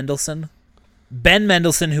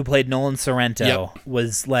 who played Nolan Sorrento,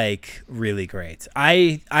 was like really great.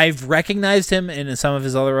 I've recognized him in some of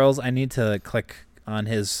his other roles. I need to click on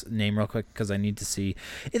his name real quick because I need to see.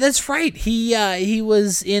 That's right. He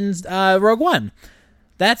was in Rogue One.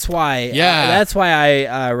 That's why. Yeah. That's why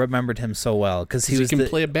I remembered him so well because he can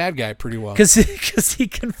play a bad guy pretty well. Because he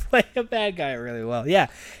can play a bad guy really well. Yeah,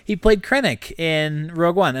 he played Krennic in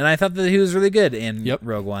Rogue One, and I thought that he was really good in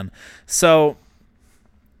Rogue One. So.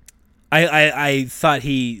 I thought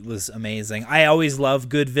he was amazing. I always love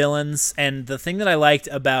good villains, and the thing that I liked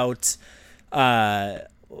about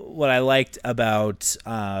what I liked about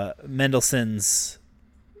Mendelsohn's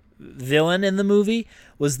villain in the movie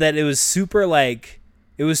was that it was super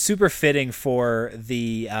fitting for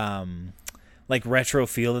the like retro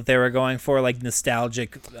feel that they were going for, like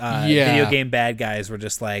nostalgic video game bad guys were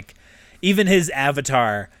just like, even his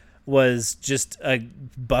avatar was just a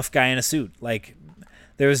buff guy in a suit. Like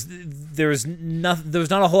there was not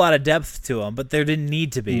a whole lot of depth to him, but there didn't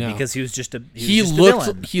need to be because he was just a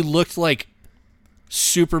villain. He looked like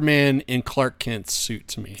Superman in Clark Kent's suit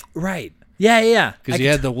to me. Right. Yeah. Because he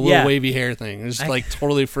had the little wavy hair thing. It was like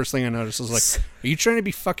totally the first thing I noticed. I was like, are you trying to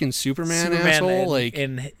be fucking Superman asshole?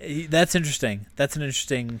 That's interesting. That's an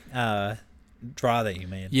interesting draw that you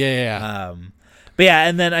made. Yeah. But yeah,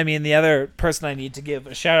 and then, I mean, the other person I need to give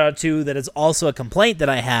a shout out to that is also a complaint that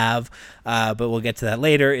I have, but we'll get to that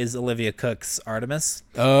later, is Olivia Cooke's Artemis.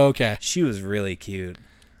 Okay. She was really cute.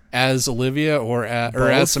 As Olivia or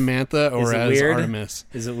as Samantha or as weird? Artemis?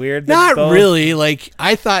 Is it weird? Not really. Like,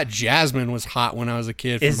 I thought Jasmine was hot when I was a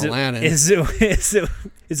kid from Aladdin. Is it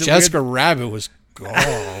Jessica weird? Rabbit was Woo!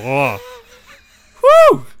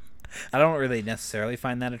 I don't really necessarily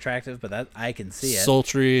find that attractive, but that I can see it.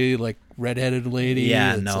 Sultry, like redheaded lady.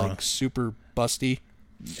 Yeah, that's no. like super busty.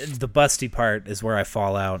 The busty part is where I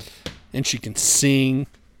fall out. And she can sing.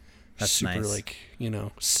 That's super nice. like,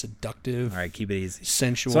 seductive. All right, keep it easy.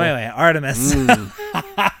 Sensual. So anyway, Artemis.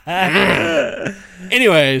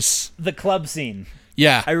 Anyways. The club scene.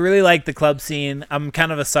 Yeah. I really like the club scene. I'm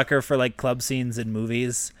kind of a sucker for like club scenes in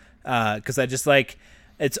movies because I just like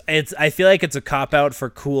it's. I feel like it's a cop out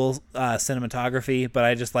for cool cinematography, but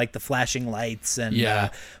I just like the flashing lights and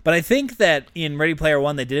but I think that in Ready Player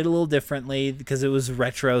One they did it a little differently because it was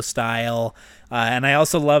retro style, and I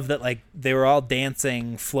also love that like they were all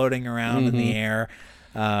dancing, floating around in the air.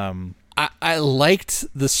 I liked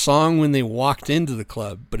the song when they walked into the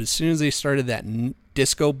club, but as soon as they started that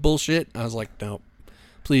disco bullshit, I was like, nope.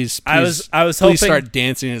 Please, I was hoping, hoping start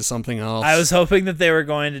dancing to something else. I was hoping that they were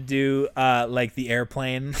going to do like the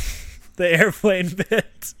airplane,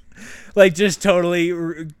 bit, like just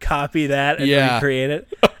totally copy that and recreate it.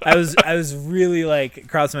 I was really like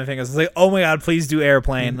crossing my fingers. I was like, oh my god, please do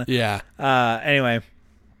airplane. Yeah. Anyway,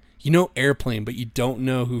 airplane, but you don't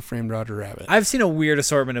know Who Framed Roger Rabbit. I've seen a weird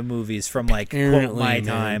assortment of movies from like quote, my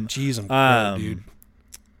time. Jeez, I'm dude.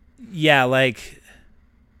 Yeah, like.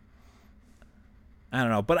 I don't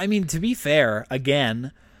know. But, I mean, to be fair,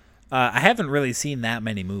 again, I haven't really seen that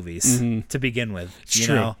many movies to begin with. It's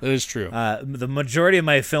true. That is true. The majority of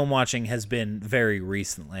my film watching has been very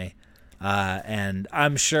recently. And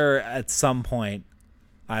I'm sure at some point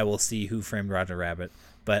I will see Who Framed Roger Rabbit.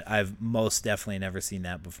 But I've most definitely never seen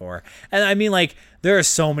that before. And, I mean, like, there are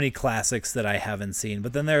so many classics that I haven't seen.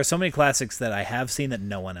 But then there are so many classics that I have seen that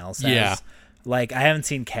no one else has. Yeah. Like, I haven't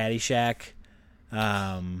seen Caddyshack.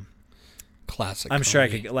 Classic. I'm sure I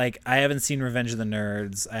could. Like, I haven't seen Revenge of the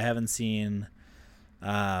Nerds. I haven't seen.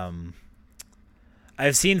 I've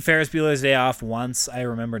seen Ferris Bueller's Day Off once. I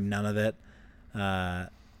remember none of it.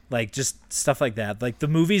 Like just stuff like that. Like the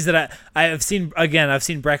movies that I have seen. Again, I've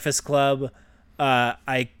seen Breakfast Club.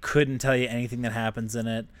 I couldn't tell you anything that happens in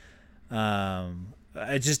it.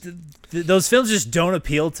 I just those films just don't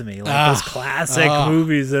appeal to me. Like those classic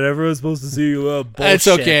movies that everyone's supposed to see.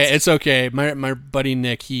 Bullshit. It's okay. My buddy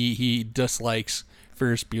Nick, he dislikes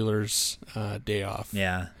Ferris Bueller's Day Off.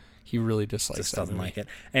 Yeah, he really dislikes. Just that doesn't movie. like it.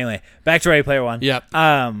 Anyway, back to Ready Player One. Yep.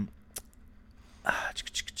 The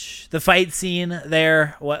fight scene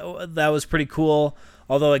there, that was pretty cool.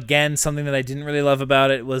 Although again, something that I didn't really love about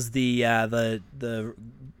it was the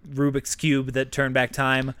Rubik's Cube that turned back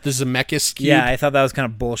time. The Zemeckis Cube? Yeah, I thought that was kind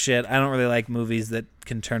of bullshit. I don't really like movies that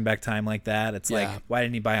can turn back time like that. It's like, why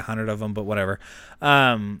didn't he buy 100 of them? But whatever.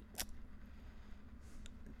 The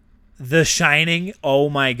Shining, oh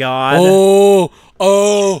my god.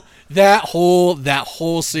 Oh, that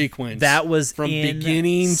whole sequence. That was from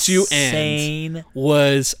beginning to end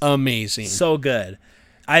was amazing. So good.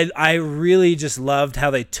 I really just loved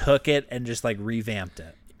how they took it and just like revamped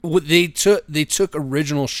it. They took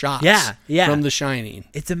original shots from The Shining.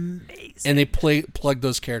 It's amazing. And they plugged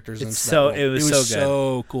those characters into that role. It was so good.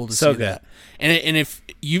 So cool to see that. And if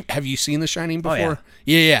have you seen The Shining before? Oh,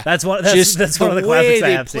 yeah. That's one of the classics I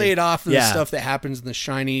have seen. They played off of the stuff that happens in The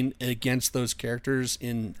Shining against those characters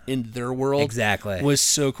in their world. Exactly. Was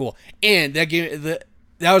so cool. And that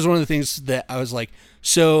was one of the things that I was like,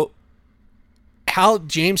 so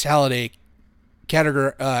James Halliday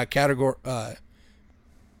categoried,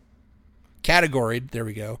 there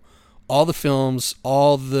we go, all the films,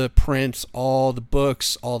 all the prints, all the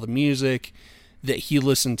books, all the music that he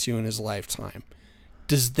listened to in his lifetime.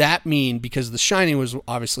 Does that mean, because The Shining was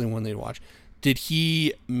obviously one they'd watch, did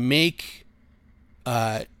he make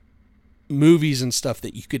movies and stuff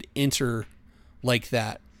that you could enter like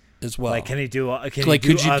that as well? Like, can he do? Can like, he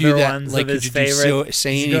do could you other do that? ones Like, of could his you favorite?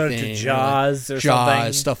 say Go anything? to Jaws or Jaws,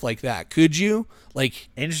 something? stuff like that. Could you? Like,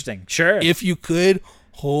 Interesting. Sure. if you could,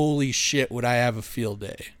 holy shit, would I have a field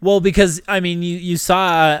day? Well, because I mean, you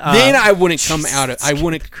saw. Then I wouldn't come out of. I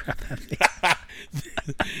wouldn't.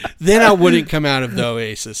 Then I wouldn't come out of the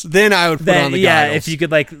Oasis. Then I would put on the goggles. if you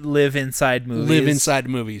could like live inside movies. Live inside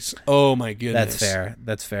movies. Oh my goodness.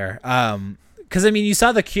 That's fair. Because I mean, you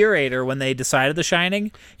saw The Curator when they decided The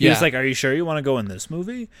Shining. He was like, "Are you sure you want to go in this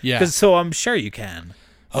movie?" Yeah. Because so I'm sure you can.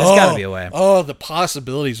 There's got to be a way. Oh, the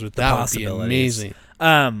possibilities with that would be amazing.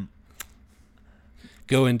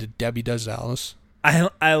 Go into Debbie Does Dallas.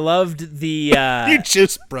 I loved the. You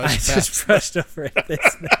just brushed. I just brushed over it.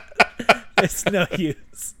 It's no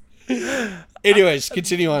use. Anyways,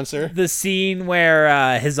 continue on, sir. The scene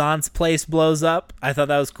where his aunt's place blows up, I thought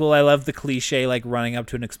that was cool. I love the cliche, like running up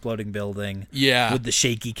to an exploding building. Yeah. With the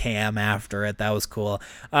shaky cam after it. That was cool.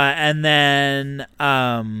 And then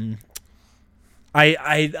I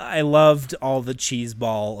loved all the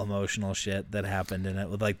cheeseball emotional shit that happened in it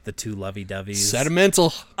with like the two lovey-doveys.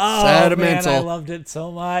 Sentimental. Oh, Sentimental. man, I loved it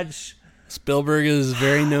so much. Spielberg is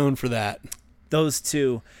very known for that. Those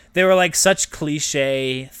two. They were like such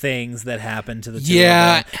cliche things that happened to the two of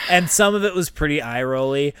them. And some of it was pretty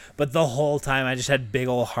eye-rolly, but the whole time I just had big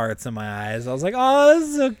old hearts in my eyes. I was like, oh, this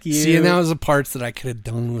is so cute. See, and that was the parts that I could have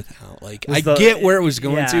done without. Like, I get where it was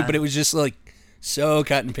going to, but it was just like so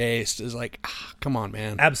cut and paste. It was like, come on,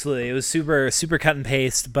 man. Absolutely. It was super, super cut and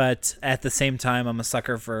paste, but at the same time, I'm a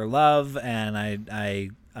sucker for love, and I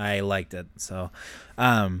liked it. So,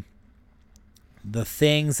 the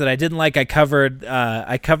things that I didn't like, I covered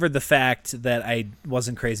the fact that I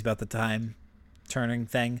wasn't crazy about the time turning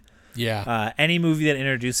thing. Yeah. Any movie that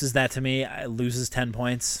introduces that to me loses 10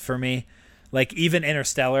 points for me. Like even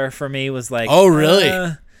Interstellar for me was like, oh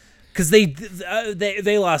really? Because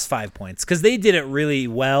they lost 5 points because they did it really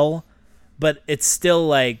well, but it's still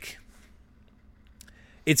like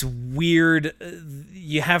it's weird.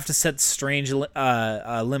 You have to set strange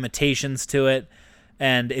limitations to it.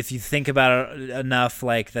 And if you think about it enough,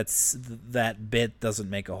 like that bit doesn't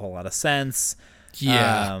make a whole lot of sense.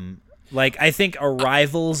 Yeah. Like I think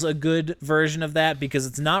Arrival's a good version of that because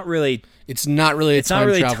it's not really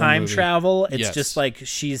time travel. It's just like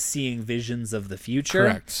she's seeing visions of the future.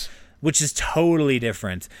 Correct. Which is totally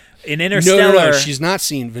different. In Interstellar, no, she's not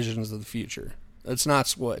seeing visions of the future. That's not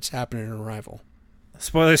what's happening in Arrival.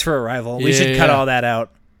 Spoilers for Arrival. We should cut all that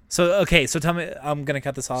out. So tell me, I'm going to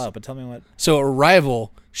cut this all out, but tell me what. So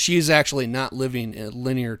Arrival, she's actually not living a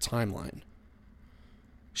linear timeline.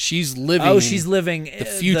 She's living the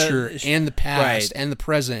future and the past and the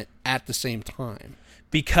present at the same time.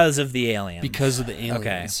 Because of the aliens.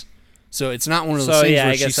 Okay. So it's not one of those things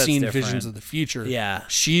where she's seeing visions of the future. Yeah.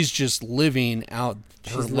 She's just living out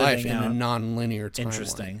her life in a non-linear timeline.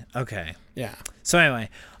 Interesting. Okay. Yeah. So anyway,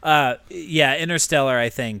 Interstellar, I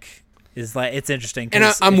think, is like it's interesting. And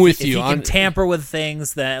I'm with you. If he can tamper with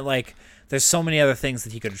things that like there's so many other things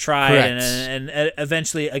that he could have tried, and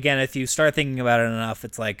eventually, again, if you start thinking about it enough,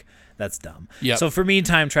 it's like that's dumb. Yep. So for me,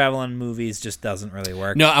 time travel in movies just doesn't really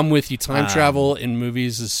work. No, I'm with you. Time travel in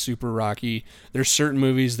movies is super rocky. There's certain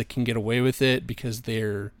movies that can get away with it because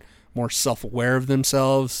they're more self-aware of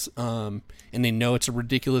themselves, and they know it's a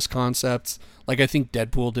ridiculous concept. Like I think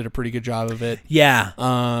Deadpool did a pretty good job of it. Yeah.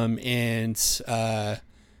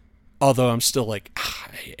 Although I'm still like,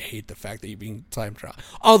 I hate the fact that you're being time travel.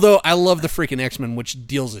 Although I love the freaking X-Men, which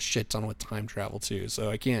deals a shit ton with time travel too, so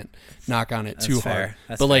I can't knock on it too hard.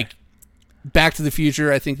 But like, Back to the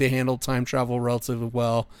Future, I think they handled time travel relatively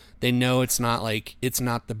well. They know it's not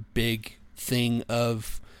the big thing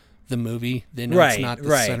of the movie. They know it's not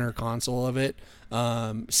the center console of it.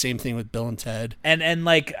 Same thing with Bill and Ted. And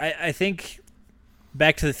like I think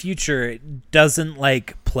Back to the Future doesn't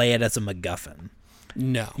like play it as a MacGuffin.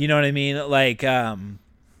 No. You know what I mean? Like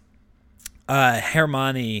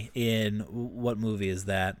Hermione in what movie is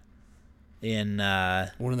that? In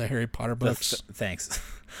one of the Harry Potter books. Thanks.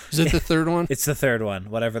 Is it the third one? It's the third one,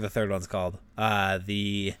 whatever the third one's called.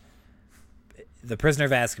 The Prisoner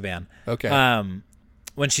of Azkaban. Okay.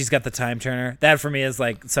 When she's got the time turner, that for me is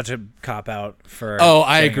like such a cop out for. Oh,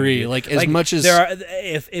 I agree. Like as much as there are,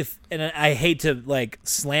 if and I hate to like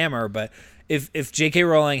slam her, but if J.K.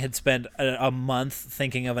 Rowling had spent a month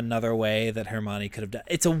thinking of another way that Hermione could have done,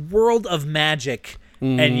 it's a world of magic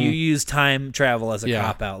and you use time travel as a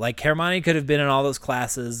cop-out. Like, Hermione could have been in all those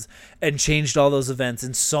classes and changed all those events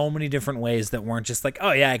in so many different ways that weren't just like,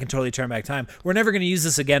 oh, yeah, I can totally turn back time. We're never going to use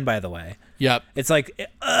this again, by the way. Yep. It's like,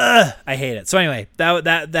 I hate it. So anyway,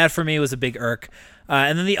 that for me was a big irk.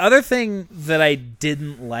 And then the other thing that I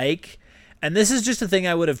didn't like, and this is just a thing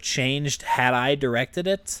I would have changed had I directed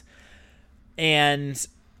it, and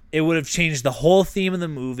it would have changed the whole theme of the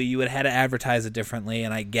movie. You would have had to advertise it differently,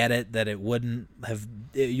 and I get it that it wouldn't have.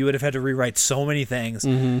 You would have had to rewrite so many things.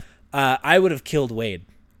 Mm-hmm. I would have killed Wade.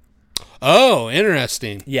 Oh,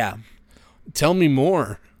 interesting. Yeah. Tell me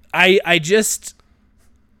more. I just...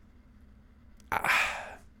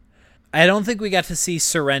 I don't think we got to see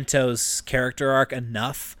Sorrento's character arc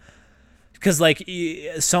enough. Because, like,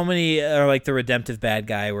 so many are like the redemptive bad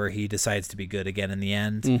guy where he decides to be good again in the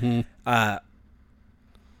end. Mm-hmm.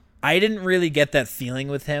 I didn't really get that feeling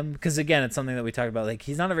with him. Because, again, it's something that we talked about. Like,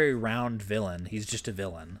 he's not a very round villain. He's just a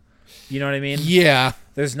villain. You know what I mean? Yeah.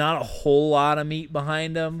 There's not a whole lot of meat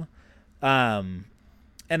behind him. And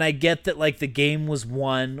I get that, like, the game was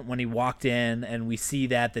won when he walked in, and we see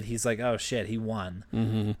that he's like, oh, shit, he won.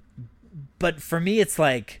 Mm-hmm. But for me, it's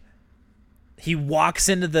like he walks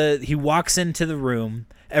into the room,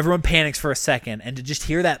 everyone panics for a second, and to just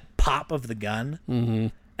hear that pop of the gun, mm-hmm.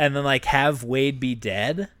 and then, like, have Wade be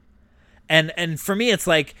dead. And for me, it's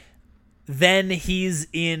like, then he's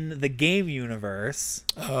in the game universe.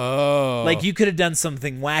 Oh. Like, you could have done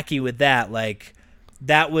something wacky with that. Like,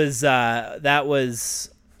 that was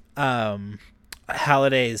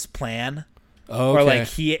Halliday's plan. Okay. Or, like,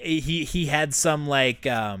 he had some, like,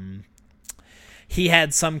 he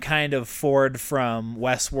had some kind of Ford from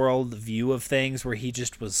Westworld view of things where he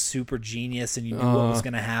just was super genius and you knew what was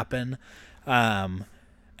going to happen.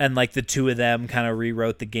 And, like, the two of them kind of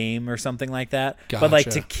rewrote the game or something like that. Gotcha. But, like,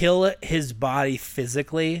 to kill his body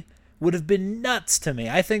physically would have been nuts to me.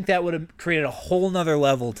 I think that would have created a whole nother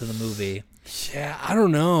level to the movie. Yeah, I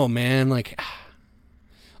don't know, man. Like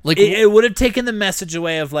it would have taken the message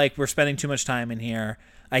away of, like, we're spending too much time in here.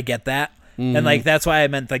 I get that. Mm-hmm. And, like, that's why I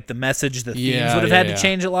meant, like, the message, the themes would have had to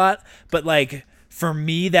change a lot. But, like, for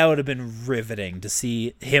me, that would have been riveting to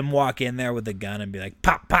see him walk in there with the gun and be like,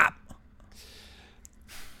 pop, pop.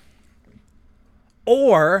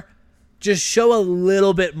 Or just show a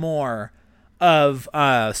little bit more of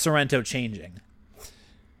Sorrento changing.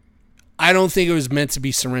 I don't think it was meant to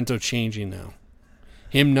be Sorrento changing, though.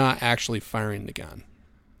 Him not actually firing the gun.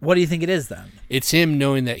 What do you think it is, then? It's him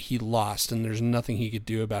knowing that he lost and there's nothing he could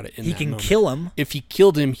do about it in that moment. He can kill him. If he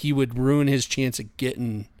killed him, he would ruin his chance of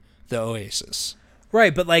getting the Oasis.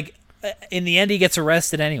 Right, but, like, in the end, he gets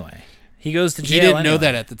arrested anyway. He goes to jail. He didn't anyway. know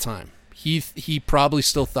that at the time. He probably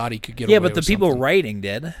still thought he could get away with Yeah, but the people something. writing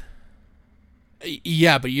did.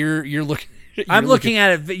 Yeah, but you're looking... I'm looking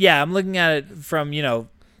at it... Yeah, I'm looking at it from,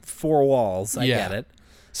 four walls. I get it.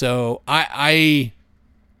 So I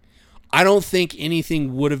don't think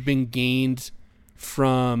anything would have been gained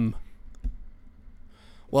from...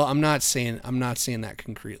 Well, I'm not saying that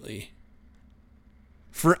concretely.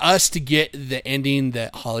 For us to get the ending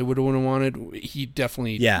that Hollywood would have wanted, he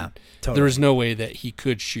definitely... Yeah, totally. There was no way that he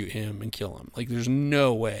could shoot him and kill him. Like, there's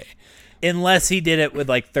no way. Unless he did it with,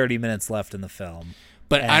 like, 30 minutes left in the film.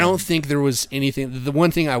 But I don't think there was anything... The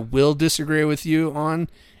one thing I will disagree with you on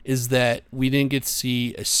is that we didn't get to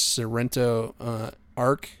see a Sorrento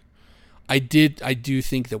arc. I do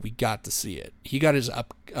think that we got to see it. He got his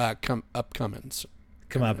comeuppance.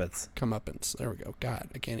 There we go. God,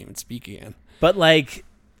 I can't even speak again. But, like,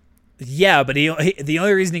 yeah, but the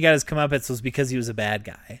only reason he got his comeuppance was because he was a bad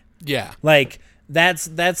guy. Yeah. Like, that's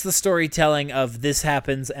the storytelling of this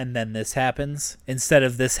happens and then this happens, instead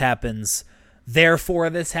of this happens,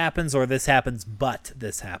 therefore this happens, or this happens but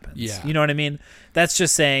this happens. Yeah. You know what I mean? That's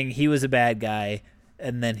just saying he was a bad guy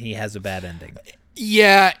and then he has a bad ending.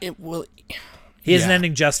 Yeah. He has an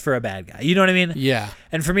ending just for a bad guy. You know what I mean? Yeah.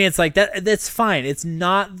 And for me, it's like that's fine. It's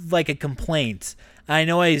not like a complaint. I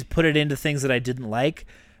know I put it into things that I didn't like,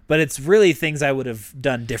 but it's really things I would have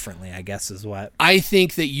done differently, I guess, is what. I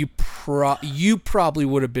think that you probably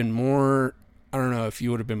would have been more, I don't know if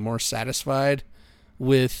you would have been more satisfied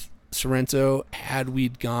with Sorrento had we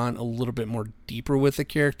gone a little bit more deeper with the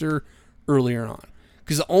character earlier on.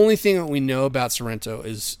 Because the only thing that we know about Sorrento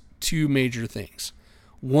is two major things.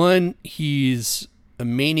 One, he's a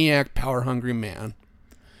maniac, power-hungry man.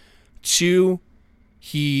 Two,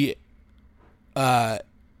 he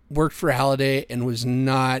worked for Halliday and was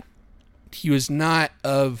not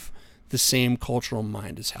of the same cultural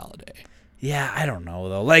mind as Halliday. Yeah, I don't know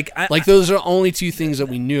though. Like those are the only two things that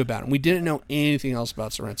we knew about him. We didn't know anything else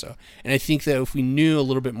about Sorrento. And I think that if we knew a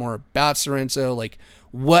little bit more about Sorrento, like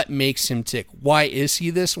what makes him tick, why is he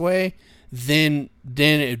this way, then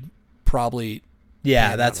it probably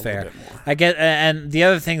that's fair. I get, and the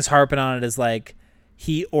other thing's harping on it is like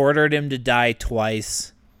he ordered him to die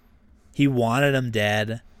twice. He wanted him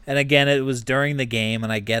dead. And again, it was during the game,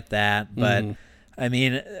 and I get that, but I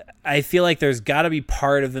mean, I feel like there's got to be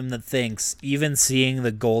part of him that thinks, even seeing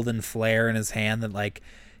the golden flare in his hand, that like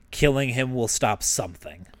killing him will stop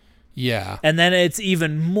something. Yeah. And then it's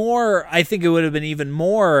even more, I think it would have been even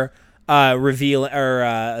more revealing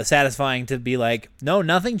or satisfying to be like, no,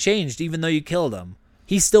 nothing changed, even though you killed him.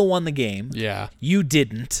 He still won the game. Yeah. You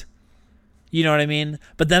didn't. You know what I mean?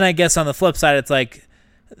 But then I guess on the flip side, it's like,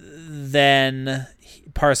 then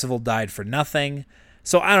Parsifal died for nothing.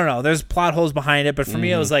 So I don't know. There's plot holes behind it, but for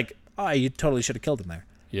me, it was like, oh, you totally should have killed him there.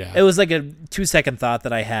 Yeah. It was like a 2-second thought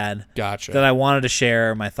that I had. Gotcha. That I wanted to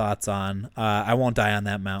share my thoughts on. I won't die on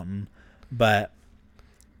that mountain, but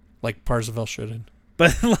like Parsifal shouldn't.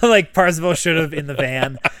 But like Parsifal should have in the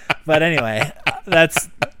van. But anyway, that's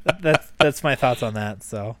my thoughts on that.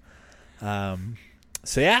 So,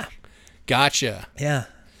 yeah. Gotcha. Yeah.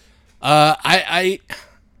 I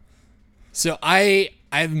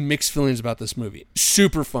have mixed feelings about this movie.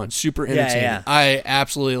 Super fun, super entertaining. Yeah. I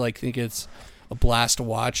absolutely think it's a blast to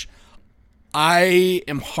watch. I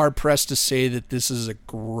am hard pressed to say that this is a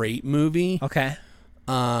great movie. Okay.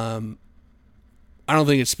 I don't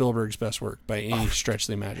think it's Spielberg's best work by any stretch of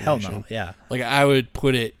the imagination. Hell no. Yeah. Like I would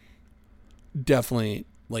put it definitely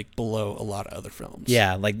like below a lot of other films.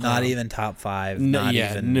 Yeah, like not even top 5. Not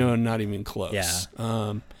even close.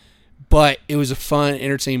 Yeah. But it was a fun,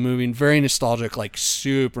 entertaining movie, and very nostalgic, like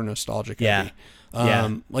super nostalgic. Yeah.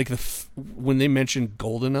 Like when they mentioned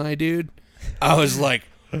GoldenEye, dude, I was like,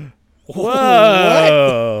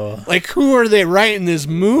 whoa! What? Like, who are they writing this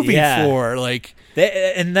movie for? Like,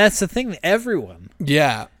 and that's the thing. Everyone.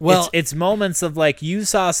 Yeah. Well, it's moments of like you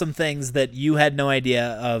saw some things that you had no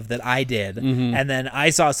idea of that I did, and then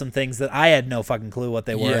I saw some things that I had no fucking clue what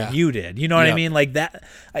they were. And you did. You know what I mean? Like that.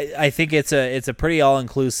 I think it's a pretty all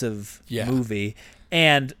inclusive movie,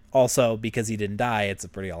 and also because he didn't die, it's a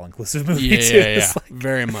pretty all inclusive movie too. Yeah. Like,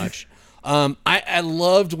 very much. I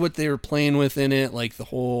loved what they were playing with in it, like the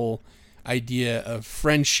whole idea of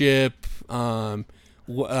friendship.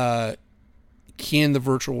 Can the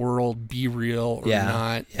virtual world be real or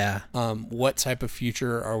not? Yeah. What type of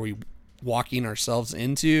future are we walking ourselves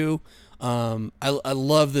into? I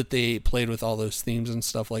love that they played with all those themes and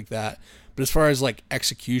stuff like that. But as far as like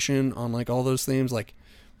execution on like all those themes, like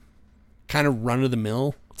kind of run of the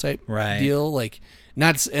mill type deal, like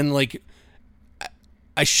not, and like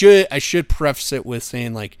I should preface it with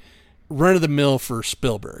saying like run of the mill for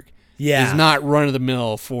Spielberg. Yeah. Is not run of the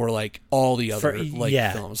mill for like all the other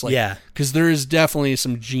films. Like, because there is definitely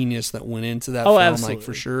some genius that went into that film, absolutely. like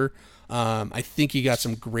for sure. I think he got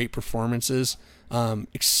some great performances,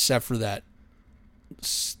 except for that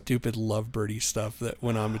stupid Lovebirdy stuff that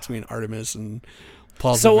went on between Artemis and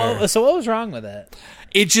Paul. So what was wrong with it?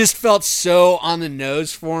 It just felt so on the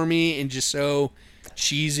nose for me and just so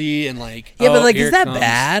cheesy and like but like is that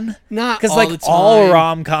bad? Not because all like the time. all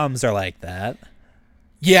rom-coms are like that.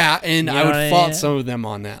 Yeah, and I would fault some of them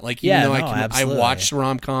on that. Like, even though I watch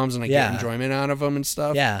rom-coms and I get enjoyment out of them and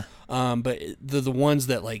stuff. Yeah. But the ones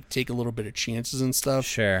that like take a little bit of chances and stuff.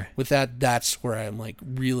 Sure. With that's where I'm like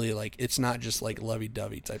really like it's not just like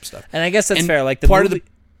lovey-dovey type stuff. And I guess that's fair. Like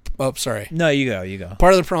sorry. No, you go.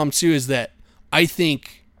 Part of the problem too is that I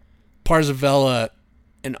think Parsifal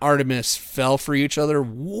and Artemis fell for each other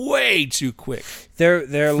way too quick.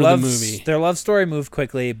 Their love story moved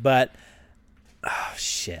quickly, but. Oh,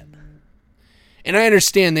 shit. And I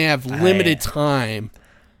understand they have limited time.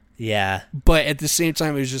 Yeah. But at the same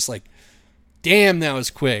time, it was just like, damn, that was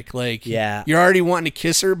quick. Like, you're already wanting to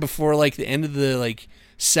kiss her before, like, the end of the, like,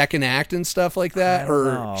 second act and stuff like that?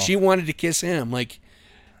 Or she wanted to kiss him. Like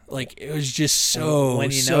it was just so, when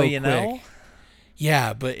you so know, you quick. know?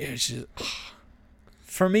 Yeah, but it was just...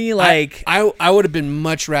 For me, like... I would have been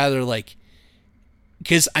much rather, like...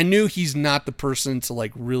 Because I knew he's not the person to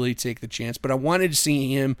like really take the chance, but I wanted to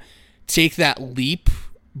see him take that leap,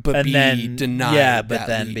 but denied. Yeah, but that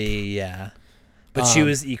then leap. But she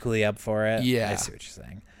was equally up for it. Yeah, I see what you're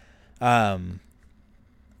saying.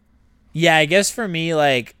 Yeah, I guess for me,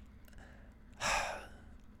 like,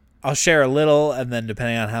 I'll share a little, and then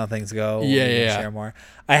depending on how things go, share more.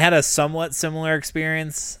 I had a somewhat similar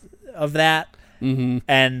experience of that, and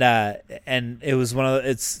it was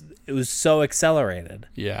it was so accelerated.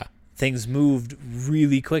 Yeah. things moved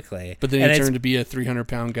really quickly. But then he turned to be a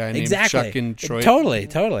 300-pound guy named Chuck in Detroit. Totally.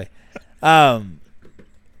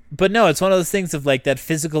 But no, it's one of those things of like that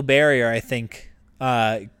physical barrier, I think,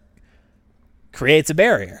 creates a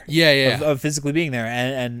barrier. Of physically being there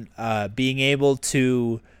and being able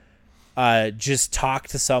to just talk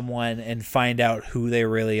to someone and find out who they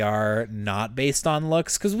really are, not based on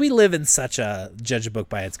looks, because we live in such a judge a book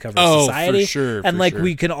by its cover society. For sure. And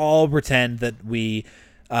we can all pretend that we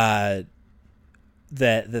that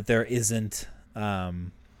there isn't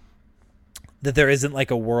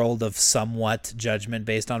like a world of somewhat judgment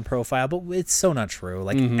based on profile, but it's so not true.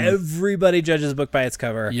 Like everybody judges a book by its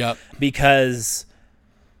cover. Yep. Because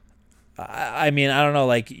I mean, I don't know,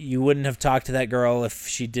 like you wouldn't have talked to that girl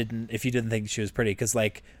if you didn't think she was pretty, because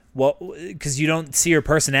you don't see her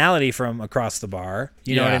personality from across the bar.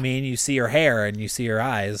 You know what I mean? You see her hair and you see her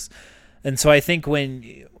eyes. And so I think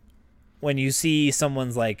when you see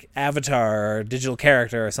someone's like avatar or digital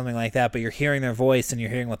character or something like that, but you're hearing their voice and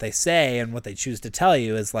you're hearing what they say and what they choose to tell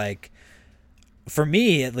you, is like, for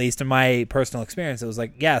me, at least in my personal experience, it was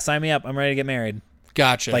like, yeah, sign me up. I'm ready to get married.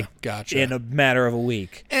 Gotcha. In a matter of a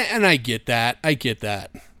week. And I get that.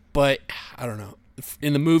 But I don't know.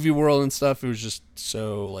 In the movie world and stuff, it was just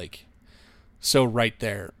so right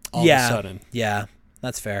there all of a sudden. Yeah,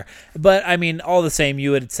 that's fair. But I mean, all the same,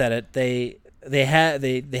 you had said it. They have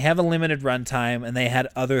a limited runtime, and they had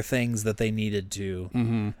other things that they needed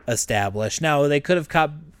to establish. Now, they could have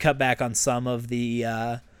cut back on some of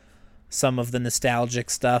the nostalgic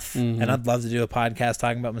stuff, and I'd love to do a podcast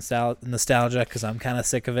talking about nostalgia, because I'm kind of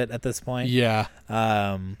sick of it at this point. Yeah.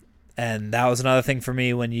 And that was another thing for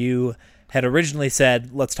me when you had originally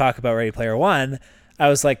said, let's talk about Ready Player One. I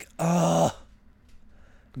was like, oh,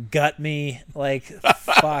 gut me. Like,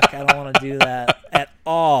 fuck, I don't want to do that at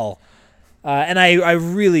all. And I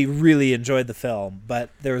really, really enjoyed the film, but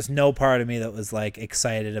there was no part of me that was like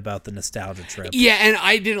excited about the nostalgia trip. Yeah, and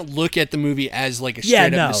I didn't look at the movie as like a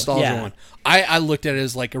straight up nostalgia one. I looked at it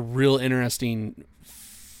as like a real interesting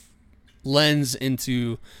lens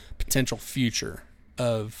into potential future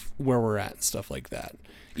of where we're at and stuff like that.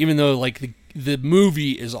 Even though like the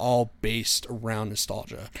movie is all based around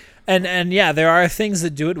nostalgia. And yeah, there are things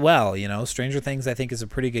that do it well. You know, Stranger Things, I think, is a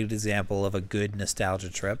pretty good example of a good nostalgia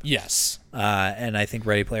trip. Yes. And I think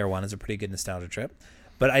Ready Player One is a pretty good nostalgia trip.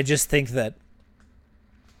 But I just think that,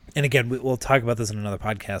 and again, we'll talk about this in another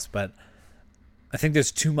podcast, but I think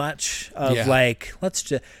there's too much of I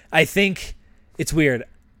think it's weird.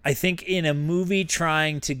 I think in a movie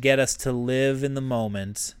trying to get us to live in the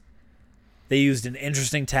moment, they used an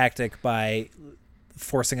interesting tactic by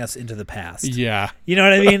forcing us into the past. Yeah. You know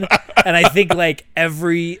what I mean? And I think like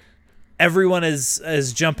everyone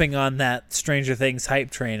is jumping on that Stranger Things hype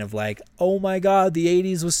train of like, oh my God, the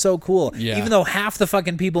 80s was so cool. Yeah. Even though half the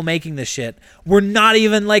fucking people making this shit were not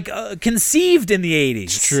even like conceived in the 80s.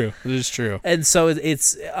 It's true. It is true. And so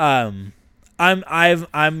it's I'm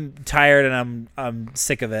tired and I'm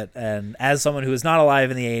sick of it. And as someone who was not alive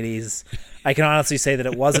in the 80s, I can honestly say that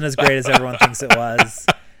it wasn't as great as everyone thinks it was.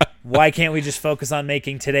 Why can't we just focus on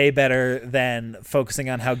making today better than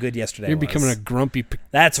focusing on how good yesterday was? You're becoming a grumpy,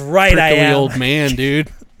 that's right, I am. old man,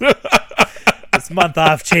 dude. This month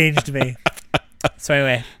off changed me. So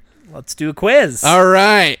anyway, let's do a quiz. All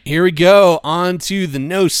right, here we go. On to the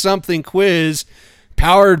Know Something quiz,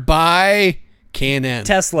 powered by Canon.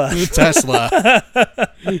 Tesla.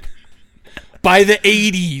 By the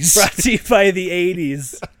 80s. Brought to you by the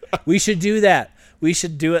 80s. We should do that. We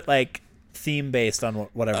should do it like theme based on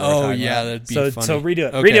whatever we're talking about. That'd be funny. So redo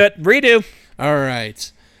it. Okay. Redo.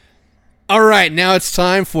 All right, now it's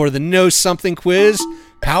time for the Know Something quiz,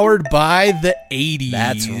 powered by the 80s.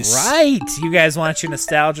 That's right. You guys want your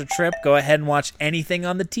nostalgia trip? Go ahead and watch anything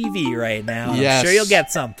on the TV right now. Yes. I'm sure you'll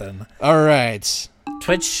get something. All right.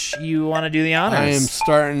 Twitch, you want to do the honors? I am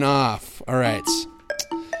starting off. All right.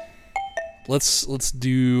 Let's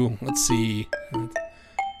see.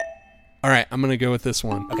 All right, I'm going to go with this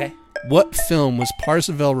one. Okay. What film was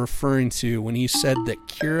Parzival referring to when he said that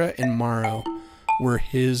Kira and Morrow were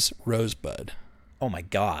his rosebud? Oh my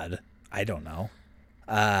God. I don't know.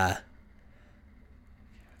 Was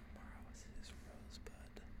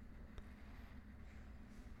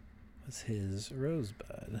his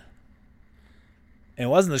rosebud. And it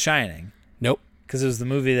wasn't The Shining. Nope. Because it was the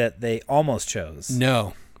movie that they almost chose.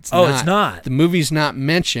 No. It's not. The movie's not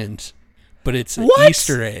mentioned, but it's an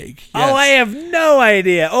Easter egg. Yes. Oh, I have no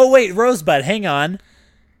idea. Oh, wait, Rosebud. Hang on.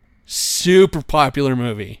 Super popular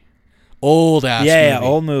movie. Old ass movie. Yeah,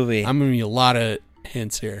 old movie. I'm giving you a lot of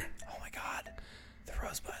hints here. Oh my God. The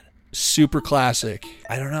Rosebud. Super classic.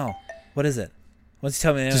 I don't know. What is it? What's he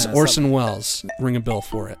telling me? Does Orson Welles ring a bell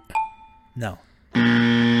for it? No.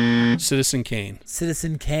 Citizen Kane.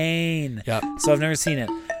 Citizen Kane. Yep. So I've never seen it.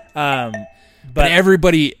 But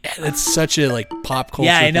everybody, it's such a like pop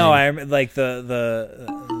culture. Yeah, I know. thing. I like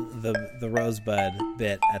the Rosebud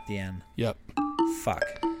bit at the end. Yep. Fuck.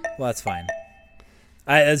 Well, that's fine.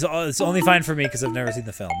 It's only fine for me because I've never seen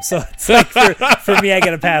the film. So it's like for me, I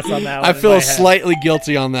get a pass on that one. I feel slightly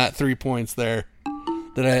guilty on that 3 points there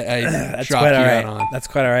that I That's dropped quite you all right. out on. That's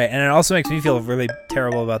quite all right. And it also makes me feel really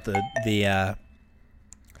terrible about the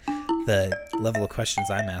level of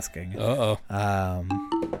questions I'm asking. Uh-oh.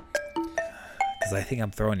 Because I think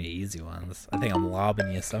I'm throwing you easy ones. I think I'm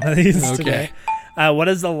lobbing you some of these today. What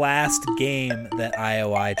is the last game that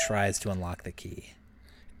IOI tries to unlock the key?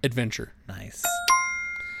 Adventure. Nice.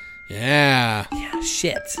 Yeah. Yeah,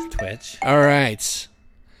 shit, Twitch. All right.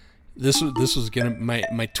 This was gonna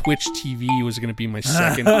my Twitch TV was gonna be my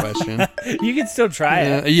second question. You can still try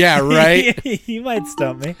it. Yeah, right. You might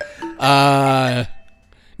stump me. No,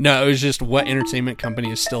 it was just what entertainment company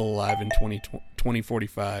is still alive in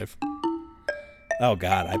 2045. Oh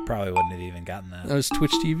God, I probably wouldn't have even gotten that. That was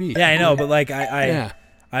Twitch TV. Yeah, I know, but like I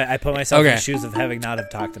put myself in Okay. the shoes of having not have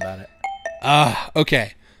talked about it.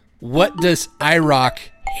 Okay. What does IROC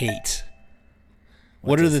hate?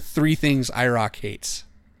 What are the 3 things IROC hates?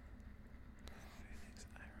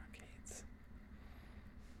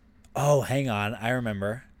 Oh, hang on. I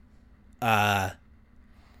remember.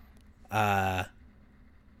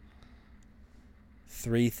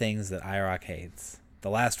 3 things that IROC hates.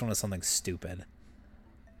 The last one was something stupid.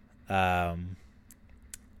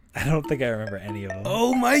 I don't think I remember any of them.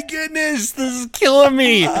 Oh my goodness, this is killing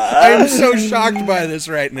me. I'm so shocked by this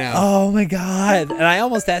right now. Oh my God. And I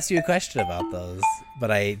almost asked you a question about those,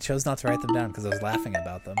 but I chose not to write them down because I was laughing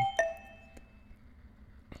about them.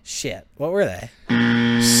 Shit. What were they?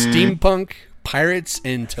 Steampunk, pirates,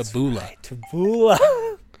 and Taboola. Taboola.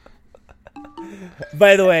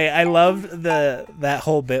 By the way, I loved that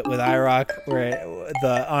whole bit with IROC, where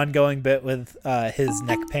the ongoing bit with his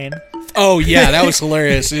neck pain. Oh yeah, that was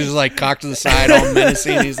hilarious. He was like cocked to the side, all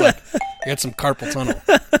menacing. He's like, I got some carpal tunnel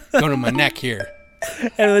going to my neck here.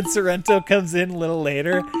 And when Sorrento comes in a little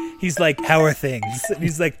later, he's like, "How are things?" And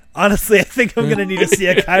he's like, "Honestly, I think I'm gonna need to see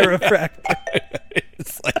a chiropractor."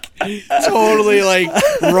 It's like totally like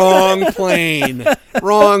wrong plane,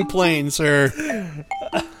 sir.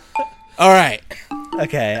 All right.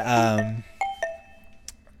 Okay.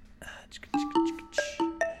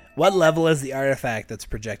 What level is the artifact that's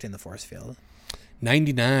projecting the force field?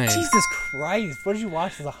 99. Jesus Christ! What did you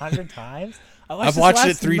watch this 100 times? I've watched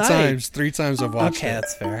it 3 times. 3 times I've watched it. Okay,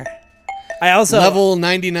 that's fair. I also level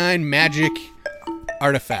 99 magic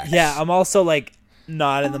artifacts. Yeah, I'm also like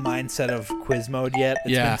not in the mindset of quiz mode yet.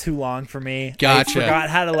 It's been too long for me. Gotcha. I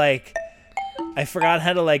forgot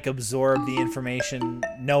how to like absorb the information,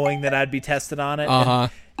 knowing that I'd be tested on it.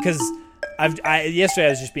 Because yesterday I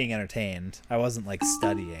was just being entertained. I wasn't like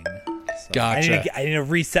studying. So Gotcha. I need to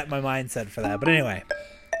reset my mindset for that. But anyway,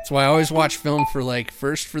 that's why I always watch film for like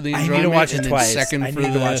first for the enjoyment. I need to watch it and twice. Then second I for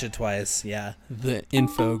need to watch it twice. Yeah. The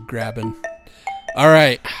info grabbing. All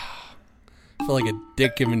right. I feel like a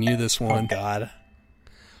dick giving you this one. Oh God.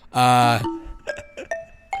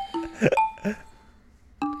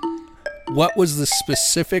 What was the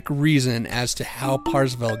specific reason as to how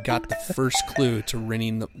Parzival got the first clue to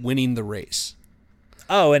winning the race?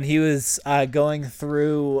 Oh, and he was going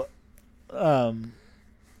through, what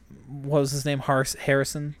was his name?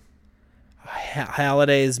 Harrison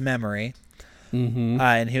Halliday's memory,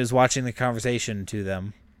 and he was watching the conversation to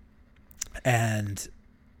them, and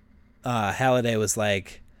Halliday was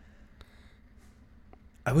like,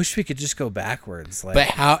 "I wish we could just go backwards." Like, but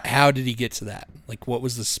how did he get to that? Like, what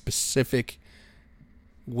was the specific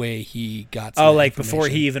way he got to that like information? before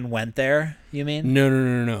he even went there, you mean?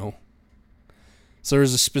 No. So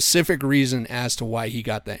there's a specific reason as to why he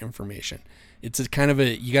got that information. It's a kind of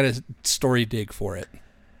you got to story dig for it.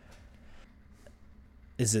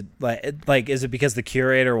 Is it like is it because the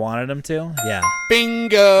curator wanted him to? Yeah.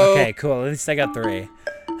 Bingo. Okay, cool. At least I got 3.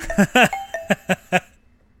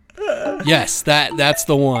 Yes, that's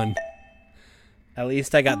the one. At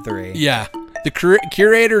least I got 3. Yeah. The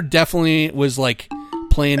curator definitely was like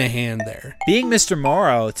playing a hand there. Being Mr.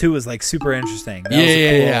 Morrow too was like super interesting. That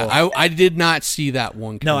Yeah. I did not see that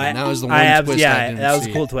one coming. That was the one twist I didn't see. That was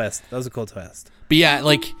a cool twist. But yeah,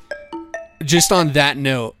 like just on that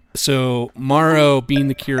note, so Morrow being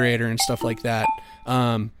the curator and stuff like that,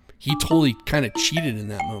 he totally kind of cheated in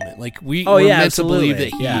that moment. Like we're meant to believe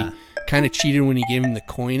that he kind of cheated when he gave him the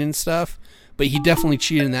coin and stuff, but he definitely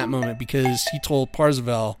cheated in that moment because he told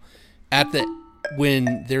Parzival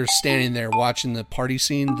when they're standing there watching the party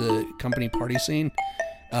scene, the company party scene,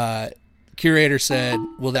 curator said,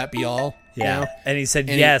 "Will that be all?" Yeah, you know? and he said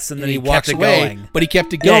yes, and then he kept walked it away, going. But he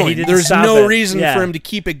kept it Yeah, he going. didn't There's stop no it. reason Yeah. for him to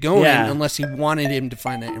keep it going Yeah. unless he wanted him to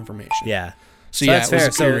find that information. Yeah. So yeah, that's it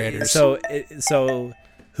was fair. the curators. So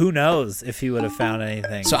who knows if he would have found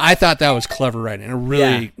anything? So I thought that was clever writing. I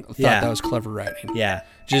really thought Yeah. that was clever writing. yeah,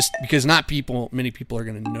 Just because many people are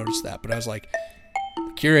going to notice that, but I was like,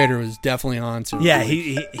 the curator was definitely on to it. yeah, Like,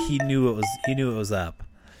 he knew it was up.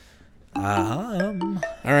 all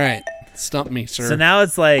right, stump me, sir. So now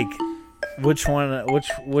it's like, which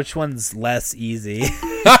one's less easy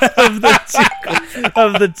of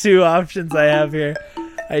the two options I have here?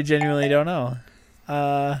 I genuinely don't know.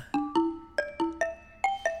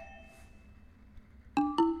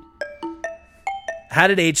 How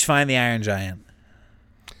did H find the Iron Giant?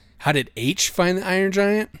 How did H find the Iron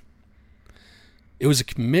Giant? It was a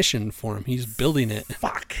commission for him. He's building it.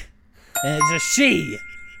 Fuck. And it's a she.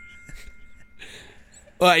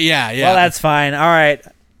 Well, yeah. Well, that's fine. All right.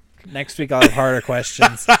 Next week I'll have harder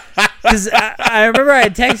questions. Because I remember I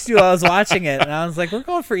texted you while I was watching it, and I was like, "We're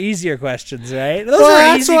going for easier questions, right?" Those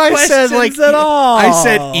are easy questions at all. I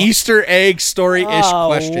said Easter egg story-ish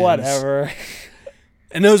questions. Whatever.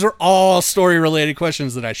 And those are all story-related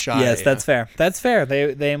questions that I shot. Yes, at, that's fair. That's fair.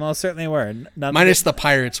 They most certainly were. Minus the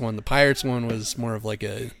Pirates one. The Pirates one was more of like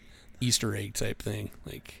a Easter egg type thing.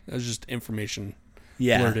 Like, it was just information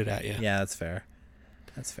blurted at you. Yeah, that's fair.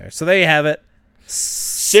 That's fair. So there you have it.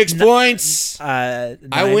 6 points. I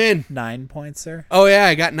win. 9 points, sir. Oh, yeah,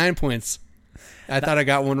 I got 9 points. I thought I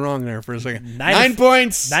got one wrong there for a second. 9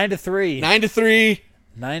 points. 9-3. 9-3.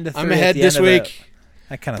 9-3. I'm ahead this week.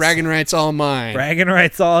 Bragging rights. rights all mine. Bragging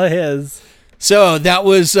rights all his. So that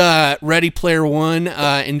was Ready Player One.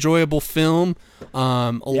 Enjoyable film.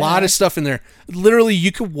 A lot of stuff in there. Literally,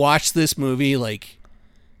 you could watch this movie like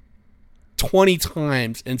 20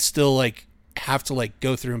 times and still like have to like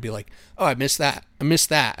go through and be like, oh, I missed that. I missed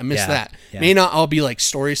that. I missed that. Yeah. May not all be like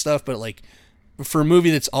story stuff, but like for a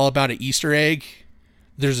movie that's all about an Easter egg,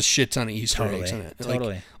 there's a shit ton of Easter eggs in it.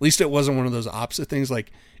 Totally. Like, at least it wasn't one of those opposite things.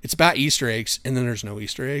 Like, it's about Easter eggs, and then there's no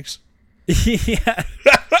Easter eggs. Yeah.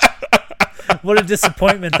 What a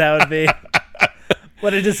disappointment that would be.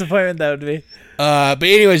 What a disappointment that would be. But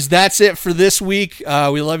anyways, that's it for this week.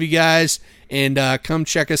 We love you guys, and come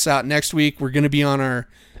check us out next week. We're going to be on our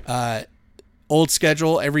old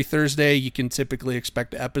schedule. Every Thursday, you can typically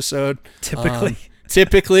expect an episode.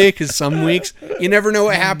 Typically, because some weeks, you never know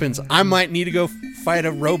what happens. I might need to go fight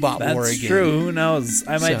a robot war again. That's true. Who knows?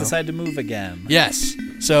 I might decide to move again. Yes.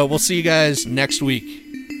 So we'll see you guys next week.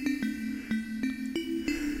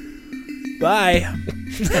 Bye.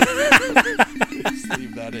 Just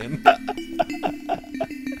leave that in.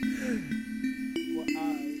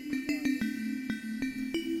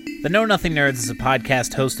 The Know Nothing Nerds is a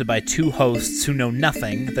podcast hosted by two hosts who know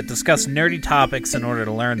nothing that discuss nerdy topics in order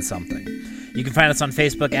to learn something. You can find us on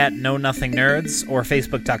Facebook at Know Nothing Nerds or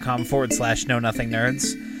Facebook.com/Know Nothing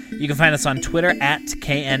Nerds. You can find us on Twitter at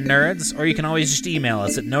KN Nerds, or you can always just email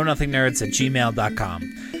us at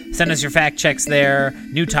knownothingnerds@gmail.com. Send us your fact checks there,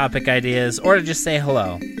 new topic ideas, or to just say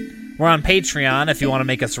hello. We're on Patreon. If you want to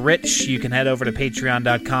make us rich, you can head over to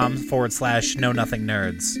patreon.com/Know Nothing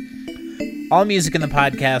Nerds. All music in the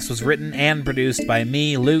podcast was written and produced by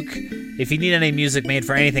me, Luke. If you need any music made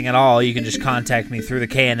for anything at all, you can just contact me through the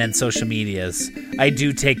KNN social medias. I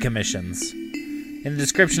do take commissions. In the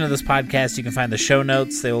description of this podcast, you can find the show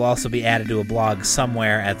notes. They will also be added to a blog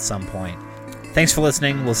somewhere at some point. Thanks for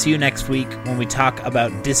listening. We'll see you next week when we talk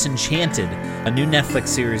about Disenchanted, a new Netflix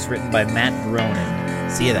series written by Matt Groening.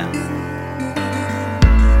 See you then.